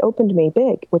thought that opened me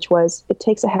big, which was, it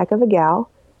takes a heck of a gal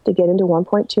to get into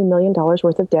 $1.2 million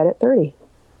worth of debt at 30.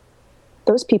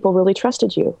 Those people really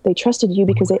trusted you. They trusted you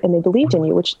because they believed in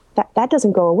you, which that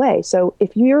doesn't go away. So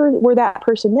if you were that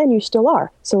person then, you still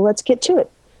are. So let's get to it.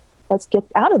 Let's get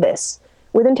out of this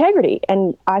with integrity.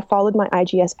 And I followed my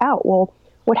IGS out. Well,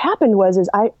 what happened was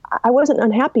I wasn't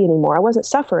unhappy anymore. I wasn't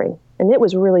suffering. And it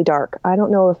was really dark. I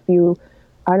don't know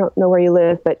where you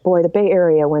live, but boy, the Bay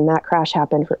Area, when that crash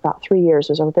happened for about 3 years,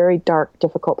 was a very dark,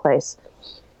 difficult place.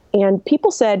 And people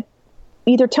said,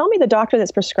 either tell me the doctor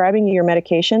that's prescribing you your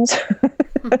medications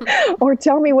or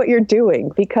tell me what you're doing,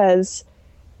 because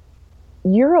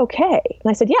you're okay. And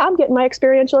I said, yeah, I'm getting my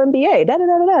experiential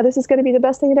MBA. This is going to be the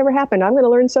best thing that ever happened. I'm going to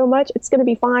learn so much. It's going to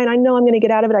be fine. I know I'm going to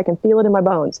get out of it. I can feel it in my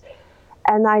bones.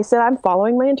 And I said, I'm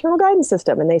following my internal guidance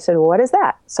system. And they said, well, what is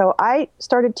that? So I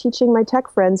started teaching my tech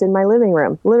friends in my living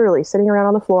room, literally sitting around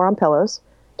on the floor on pillows,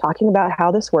 talking about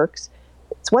how this works.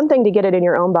 It's one thing to get it in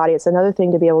your own body. It's another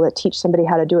thing to be able to teach somebody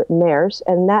how to do it in theirs.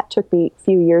 And that took me a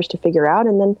few years to figure out.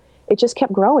 And then it just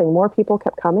kept growing. More people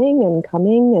kept coming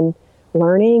and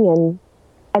learning.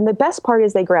 And the best part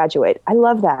is they graduate. I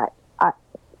love that.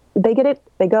 They get it.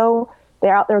 They go.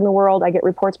 They're out there in the world. I get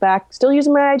reports back. Still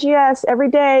using my IGS every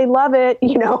day. Love it.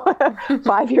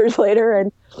 5 years later.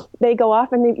 And they go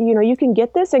off and, you can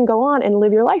get this and go on and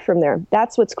live your life from there.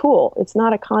 That's what's cool. It's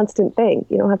not a constant thing.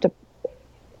 You don't have to.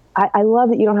 I love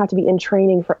that you don't have to be in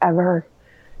training forever.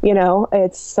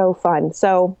 It's so fun.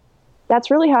 So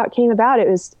that's really how it came about. It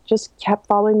was just kept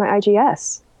following my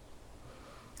IGS.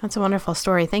 That's a wonderful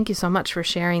story. Thank you so much for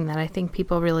sharing that. I think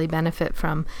people really benefit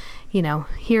from,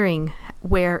 hearing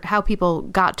how people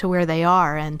got to where they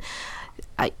are. And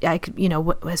I could,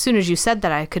 as soon as you said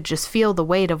that, I could just feel the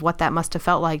weight of what that must have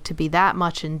felt like to be that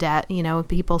much in debt.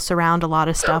 People surround a lot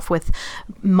of stuff with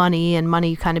money, and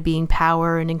money kind of being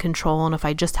power and in control. And if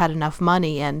I just had enough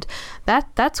money, and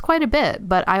that's quite a bit.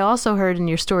 But I also heard in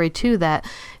your story too, that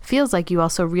feels like you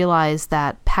also realized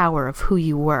that power of who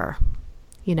you were.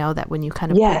 That when you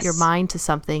kind of Yes. put your mind to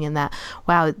something, and that,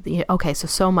 wow, okay,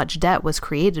 so much debt was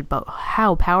created, but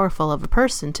how powerful of a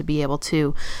person to be able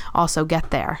to also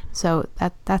get there. So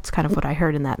that's kind of what I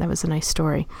heard in that. That was a nice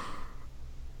story.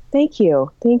 Thank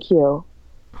you.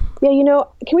 Yeah,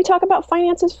 can we talk about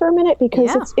finances for a minute?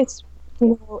 Because it's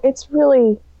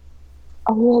really,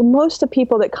 most of the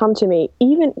people that come to me,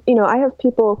 even, I have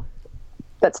people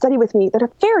that study with me that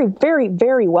are very, very,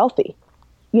 very wealthy,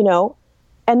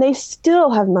 and they still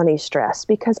have money stress,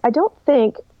 because I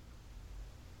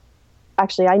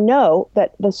know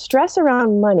that the stress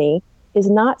around money is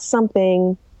not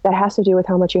something that has to do with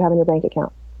how much you have in your bank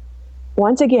account.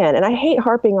 Once again, and I hate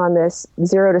harping on this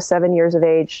 0 to 7 years of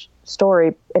age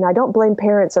story, and I don't blame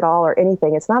parents at all or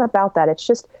anything. It's not about that. It's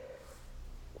just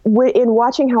in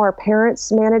watching how our parents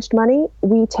managed money,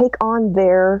 we take on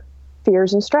their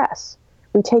fears and stress.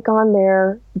 We take on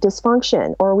their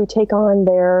dysfunction, or we take on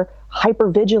their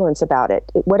hypervigilance about it,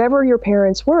 whatever your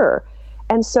parents were.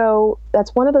 And so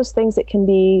that's one of those things that can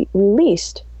be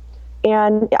released.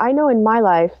 And I know in my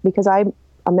life, because I'm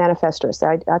a manifestress,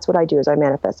 that's what I do, is I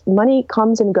manifest. Money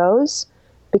comes and goes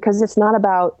because it's not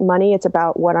about money, it's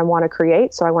about what I want to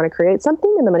create. So I want to create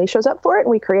something, and the money shows up for it, and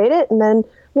we create it, and then,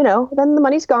 then the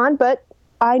money's gone. But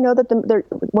I know that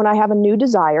when I have a new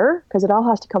desire, because it all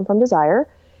has to come from desire,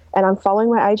 and I'm following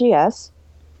my IGS,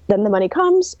 then the money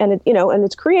comes, and and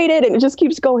it's created, and it just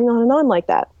keeps going on and on like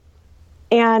that.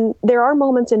 And there are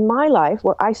moments in my life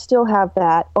where I still have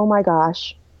that, oh my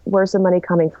gosh, where's the money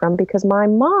coming from? Because my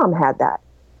mom had that.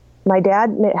 My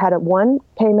dad had one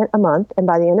payment a month, and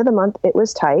by the end of the month, it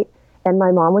was tight, and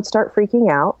my mom would start freaking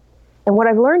out. And what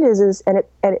I've learned is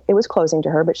it was closing to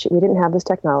her, but we didn't have this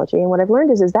technology. And what I've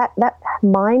learned is that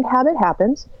mind habit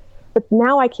happens, but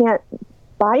now I can't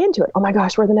buy into it. Oh my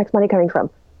gosh, where's the next money coming from?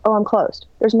 Oh, I'm closed.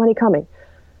 There's money coming.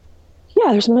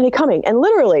 Yeah, there's money coming. And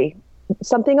literally,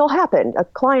 something will happen. A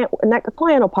client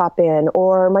will pop in,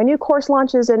 or my new course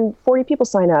launches and 40 people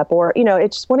sign up, or,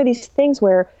 it's just one of these things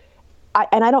where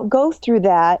I don't go through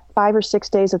that 5 or 6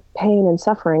 days of pain and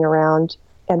suffering around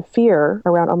and fear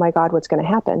around, oh my God, what's going to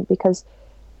happen? Because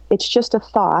it's just a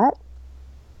thought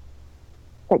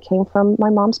that came from my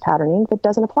mom's patterning that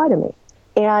doesn't apply to me.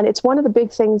 And it's one of the big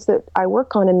things that I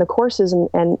work on in the courses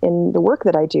and in the work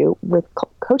that I do with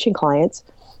coaching clients,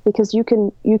 because you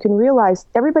can realize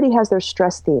everybody has their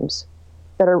stress themes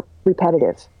that are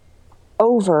repetitive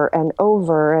over and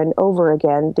over and over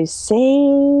again. The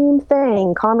same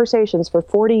thing, conversations for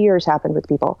 40 years happened with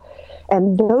people.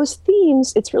 And those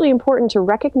themes, it's really important to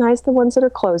recognize the ones that are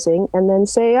closing and then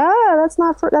say, that's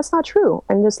not true,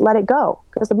 and just let it go.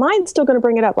 Because the mind's still going to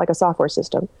bring it up like a software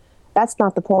system. That's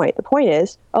not the point. The point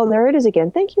is, oh, there it is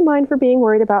again. Thank you, mind, for being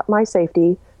worried about my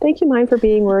safety. Thank you, mind, for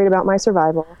being worried about my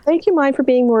survival. Thank you, mind, for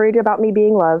being worried about me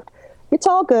being loved. It's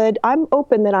all good. I'm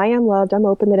open that I am loved. I'm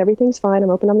open that everything's fine. I'm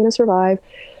open I'm going to survive.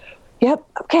 Yep.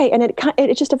 Okay. And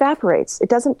it just evaporates. It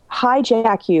doesn't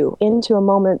hijack you into a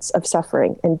moments of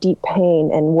suffering and deep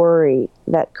pain and worry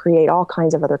that create all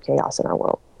kinds of other chaos in our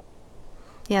world.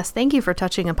 Yes. Thank you for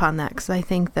touching upon that, because I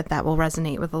think that will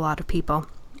resonate with a lot of people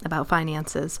about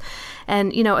finances.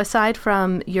 And, aside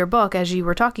from your book, as you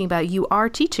were talking about, you are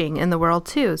teaching in the world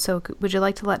too. So would you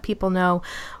like to let people know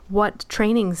what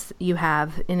trainings you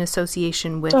have in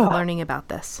association with learning about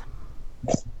this?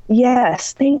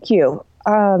 Yes, thank you.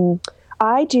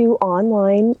 I do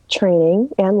online training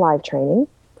and live training.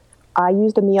 I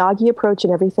use the Miyagi approach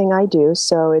in everything I do.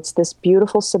 So it's this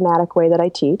beautiful somatic way that I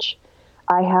teach.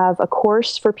 I have a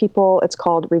course for people. It's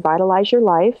called Revitalize Your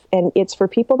Life. And it's for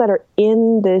people that are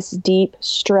in this deep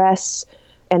stress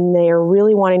and they are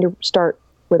really wanting to start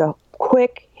with a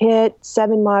quick hit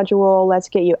 7-module. Let's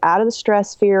get you out of the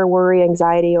stress, fear, worry,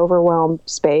 anxiety, overwhelm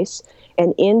space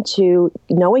and into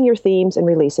knowing your themes and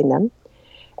releasing them.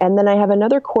 And then I have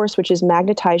another course, which is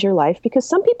Magnetize Your Life, because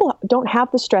some people don't have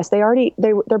the stress. Their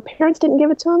parents didn't give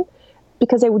it to them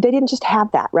because they didn't just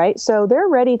have that, right? So they're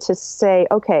ready to say,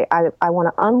 okay, I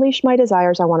want to unleash my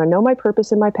desires. I want to know my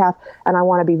purpose and my path. And I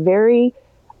want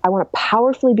to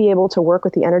powerfully be able to work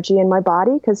with the energy in my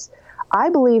body, because I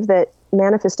believe that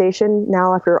manifestation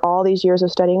now, after all these years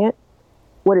of studying it,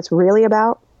 what it's really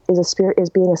about is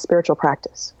being a spiritual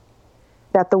practice.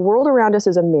 That the world around us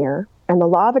is a mirror. And the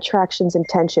law of attraction's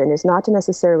intention is not to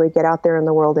necessarily get out there in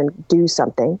the world and do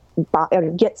something,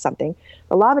 get something.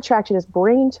 The law of attraction is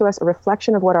bringing to us a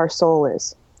reflection of what our soul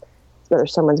is. Whether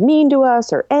someone's mean to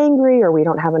us or angry or we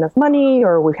don't have enough money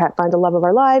or we can't find the love of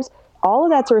our lives, all of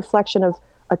that's a reflection of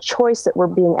a choice that we're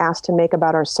being asked to make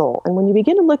about our soul. And when you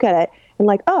begin to look at it and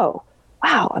like, oh,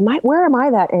 wow, where am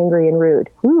I that angry and rude?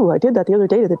 Ooh, I did that the other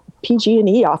day to the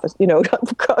PG&E office,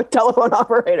 telephone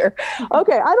operator.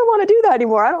 Okay, I don't want to do that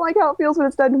anymore. I don't like how it feels when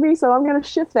it's done to me, so I'm going to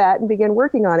shift that and begin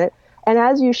working on it. And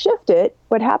as you shift it,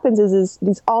 what happens is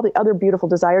all the other beautiful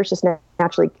desires just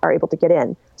naturally are able to get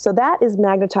in. So that is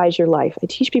Magnetize Your Life. I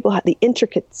teach people the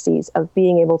intricacies of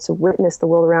being able to witness the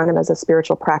world around them as a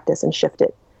spiritual practice and shift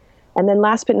it. And then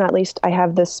last but not least, I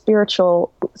have the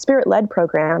Spirit-Led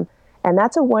program. And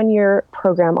that's a 1-year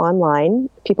program online.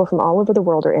 People from all over the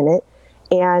world are in it.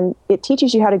 And it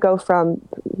teaches you how to go from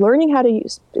learning how to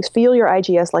feel your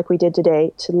IGS like we did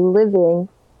today to living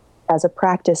as a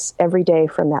practice every day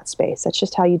from that space. That's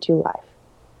just how you do life,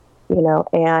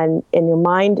 and your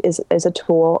mind is a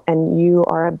tool and you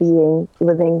are a being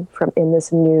living in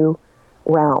this new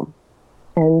realm.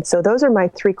 And so those are my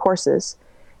 3 courses.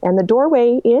 And the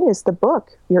doorway in is the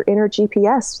book, Your Inner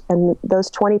GPS, and those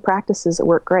 20 practices that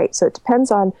work great. So it depends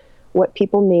on what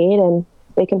people need, and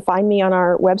they can find me on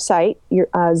our website,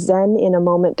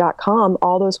 zeninamoment.com.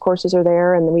 All those courses are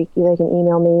there, and they can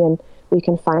email me, and we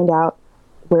can find out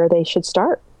where they should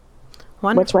start.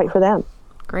 Wonderful. What's right for them.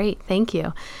 Great, thank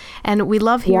you. And we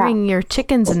love hearing your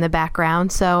chickens in the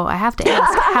background, so I have to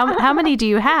ask, how many do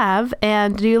you have,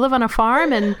 and do you live on a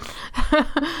farm, and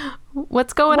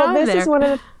what's going on there? This is one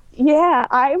of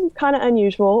I'm kind of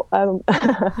unusual.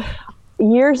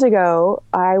 Years ago,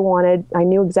 I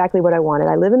knew exactly what I wanted.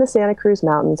 I live in the Santa Cruz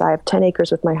Mountains. I have 10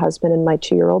 acres with my husband and my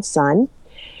 2-year-old son.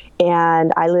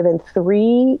 And I live in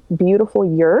 3 beautiful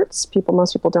yurts.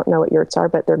 Most people don't know what yurts are,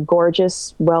 but they're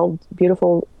gorgeous,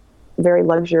 beautiful, very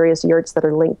luxurious yurts that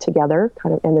are linked together,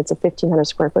 and it's a 1,500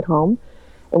 square foot home.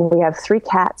 And we have 3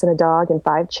 cats and a dog and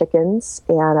 5 chickens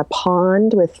and a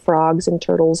pond with frogs and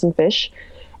turtles and fish.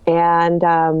 And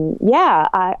I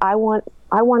want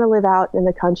to live out in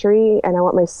the country, and I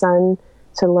want my son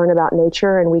to learn about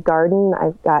nature. And we garden.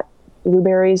 I've got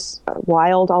blueberries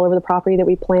wild all over the property that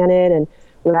we planted, and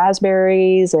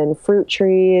raspberries and fruit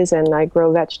trees, and I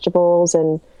grow vegetables,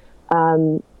 and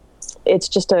it's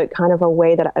just a kind of a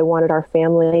way that I wanted our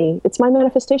family. It's my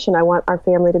manifestation. I want our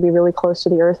family to be really close to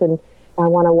the earth, and I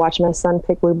want to watch my son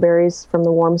pick blueberries from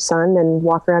the warm sun and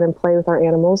walk around and play with our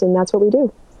animals, and that's what we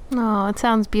do. Oh, it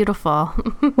sounds beautiful.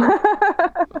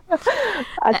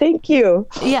 Thank you.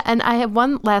 Yeah, and I have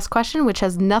one last question, which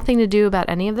has nothing to do about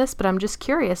any of this, but I'm just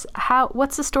curious.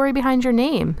 What's the story behind your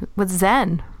name with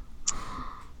Zen?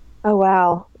 Oh,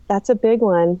 wow. That's a big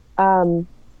one. I'm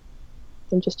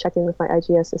just checking with my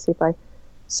IGS to see if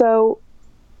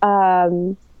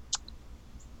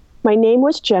my name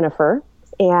was Jennifer.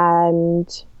 And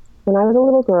when I was a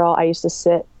little girl, I used to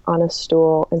sit on a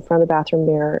stool in front of the bathroom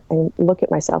mirror and look at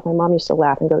myself. My mom used to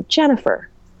laugh and go, Jennifer,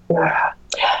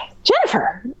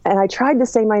 Jennifer. And I tried to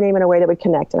say my name in a way that would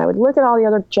connect. And I would look at all the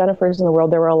other Jennifers in the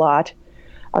world. There were a lot.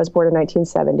 I was born in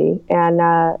 1970 and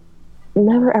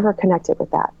never, ever connected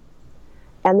with that.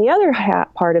 And the other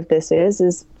part of this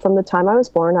is from the time I was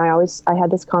born, I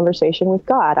had this conversation with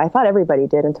God. I thought everybody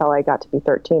did until I got to be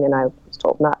 13, and I was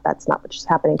told that's not what's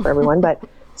happening for everyone, but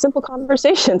simple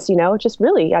conversations, just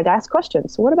really, I'd ask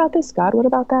questions. What about this, God? What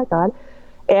about that, God?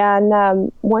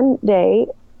 And one day,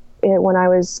 when I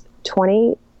was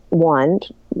 21,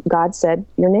 God said,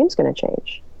 your name's going to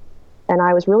change. And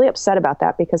I was really upset about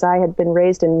that because I had been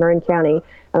raised in Marin County,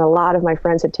 and a lot of my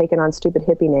friends had taken on stupid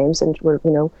hippie names and were,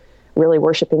 really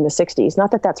worshiping the 60s.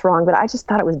 Not that that's wrong, but I just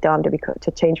thought it was dumb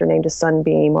to change your name to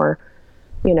Sunbeam or,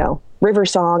 River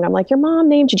Song. I'm like, your mom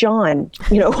named John,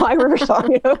 why River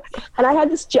Song, And I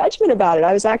had this judgment about it.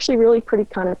 I was actually really pretty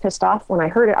kind of pissed off when I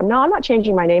heard it. I'm not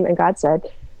changing my name. And God said,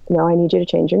 no, I need you to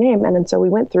change your name. And then so we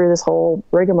went through this whole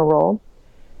rigmarole,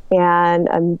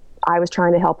 and I was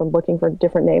trying to help him looking for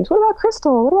different names. What about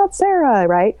Crystal? What about Sarah?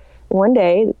 Right? One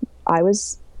day I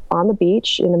was on the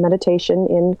beach in a meditation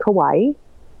in Kauai,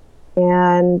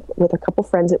 and with a couple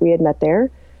friends that we had met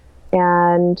there.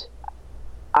 And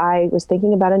I was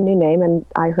thinking about a new name, and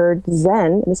I heard Zen,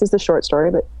 and this is the short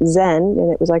story, but Zen,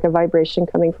 and it was like a vibration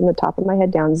coming from the top of my head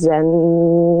down,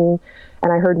 Zen.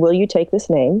 And I heard, will you take this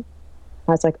name?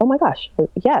 I was like, oh my gosh,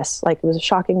 yes. Like, it was a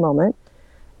shocking moment.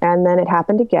 And then it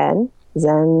happened again,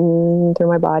 Zen through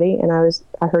my body. And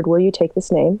I heard, will you take this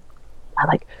name?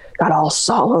 I got all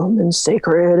solemn and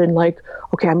sacred and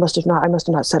okay, I must have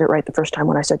not said it right the first time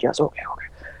when I said yes. Okay.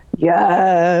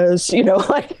 Yes, kind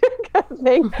of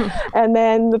thing. And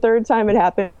then the third time it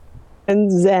happened,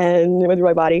 and Zen went through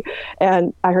my body,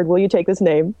 and I heard, will you take this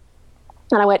name?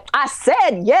 And I went, I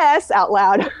said yes out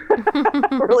loud.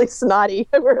 really snotty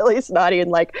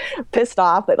and pissed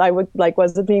off that I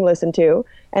wasn't being listened to.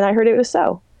 And I heard it was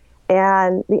so.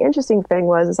 And the interesting thing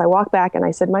was I walked back and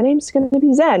I said, my name's going to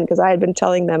be Zen, because I had been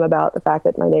telling them about the fact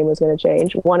that my name was going to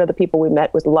change. One of the people we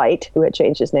met was Light, who had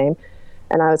changed his name.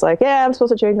 And I was like, yeah, I'm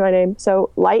supposed to change my name. So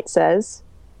Light says,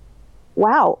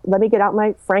 wow, let me get out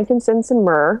my frankincense and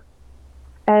myrrh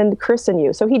and christen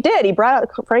you. So he did. He brought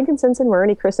out frankincense and myrrh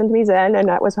and he christened me Zen. And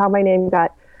that was how my name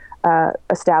got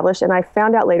established. And I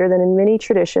found out later that in many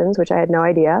traditions, which I had no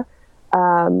idea,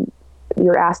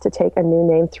 you're asked to take a new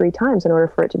name 3 times in order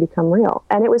for it to become real.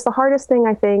 And it was the hardest thing,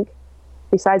 I think,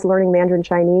 besides learning Mandarin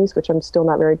Chinese, which I'm still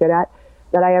not very good at,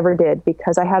 that I ever did,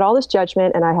 because I had all this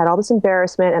judgment and I had all this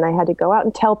embarrassment, and I had to go out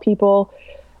and tell people.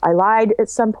 I lied at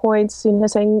some points,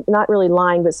 saying, not really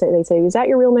lying, but they'd say, is that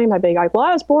your real name? I'd be like, well,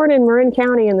 I was born in Marin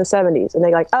County in the 70s. And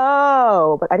they're like,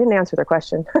 oh, but I didn't answer their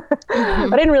question. I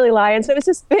didn't really lie. And so it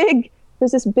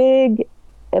was this big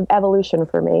evolution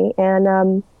for me.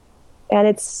 And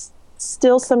it's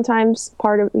still sometimes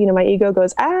part of, my ego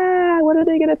goes, what are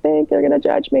they going to think? They're going to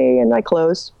judge me. And I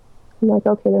close. I'm like,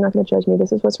 okay, they're not going to judge me.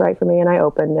 This is what's right for me. And I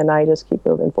open and I just keep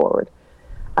moving forward.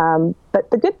 But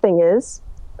the good thing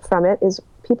from it is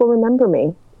people remember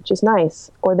me, which is nice,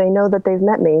 or they know that they've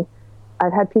met me.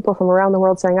 I've had people from around the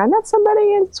world saying, I met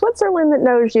somebody in Switzerland that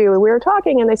knows you. We were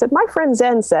talking and they said, my friend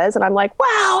Zen says, and I'm like, wow,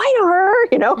 I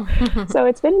know her, So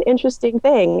it's been an interesting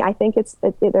thing. I think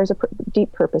there's a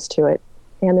deep purpose to it,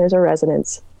 and there's a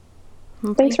resonance.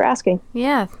 Okay. Thanks for asking.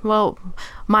 Yeah. Well,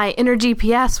 my inner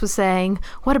GPS was saying,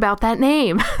 what about that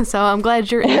name? So I'm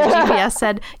glad your inner GPS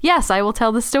said, yes, I will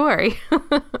tell the story.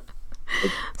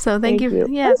 So thank you.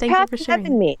 Yeah, thank you for sharing.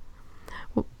 Path 11 mean?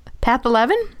 Path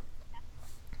 11?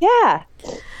 Yeah.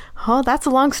 Oh, that's a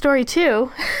long story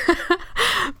too.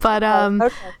 But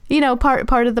okay.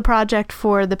 Part of the project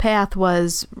for the path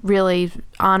was really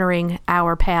honoring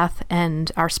our path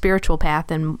and our spiritual path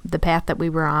and the path that we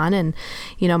were on. And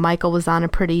Michael was on a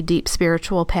pretty deep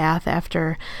spiritual path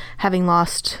after having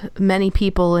lost many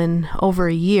people in over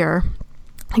a year.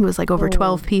 I think it was like over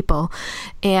 12 people.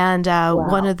 And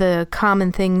one of the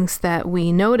common things that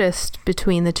we noticed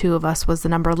between the two of us was the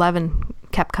number 11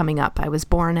 kept coming up. I was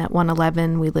born at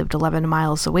 111. We lived 11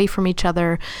 miles away from each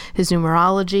other. His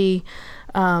numerology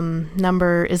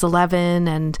number is 11.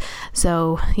 And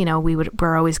so,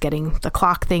 we're always getting the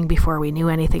clock thing before we knew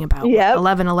anything about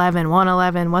 1111,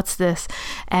 111, what's this?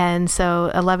 And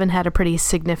so 11 had a pretty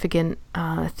significant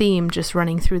theme just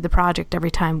running through the project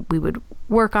every time we would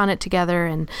work on it together,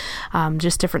 and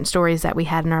just different stories that we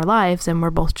had in our lives. And we're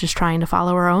both just trying to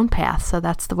follow our own path. So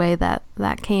that's the way that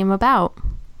came about.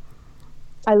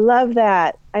 I love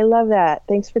that.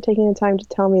 Thanks for taking the time to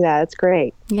tell me that. It's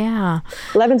great. Yeah.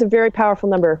 11's a very powerful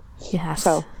number. Yes.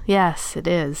 Yes, it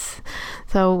is.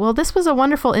 So, well, this was a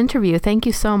wonderful interview. Thank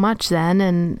you so much, Zen.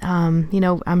 And,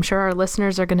 I'm sure our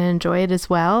listeners are going to enjoy it as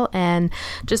well. And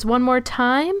just one more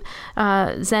time,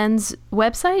 Zen's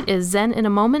website is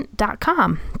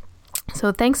zeninamoment.com.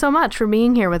 So thanks so much for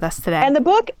being here with us today. And the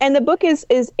book is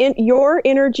in Your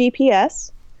Inner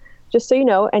GPS. Just so you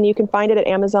know, and you can find it at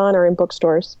Amazon or in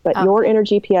bookstores. But Your Inner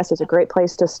GPS is a great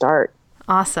place to start.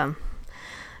 Awesome.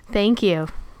 Thank you.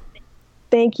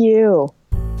 Thank you.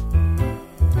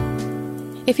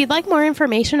 If you'd like more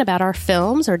information about our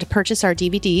films or to purchase our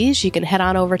DVDs, you can head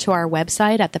on over to our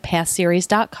website at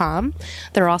thepathseries.com.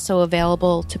 They're also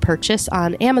available to purchase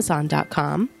on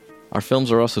Amazon.com. Our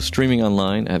films are also streaming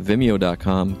online at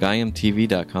Vimeo.com,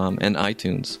 GaiamTV.com, and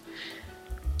iTunes.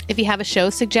 If you have a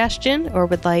show suggestion or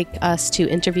would like us to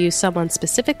interview someone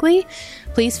specifically,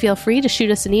 please feel free to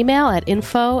shoot us an email at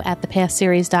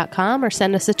info@thepathseries.com or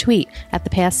send us a tweet at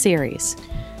 @thepathseries.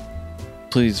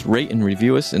 Please rate and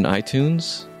review us in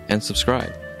iTunes and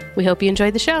subscribe. We hope you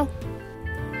enjoyed the show.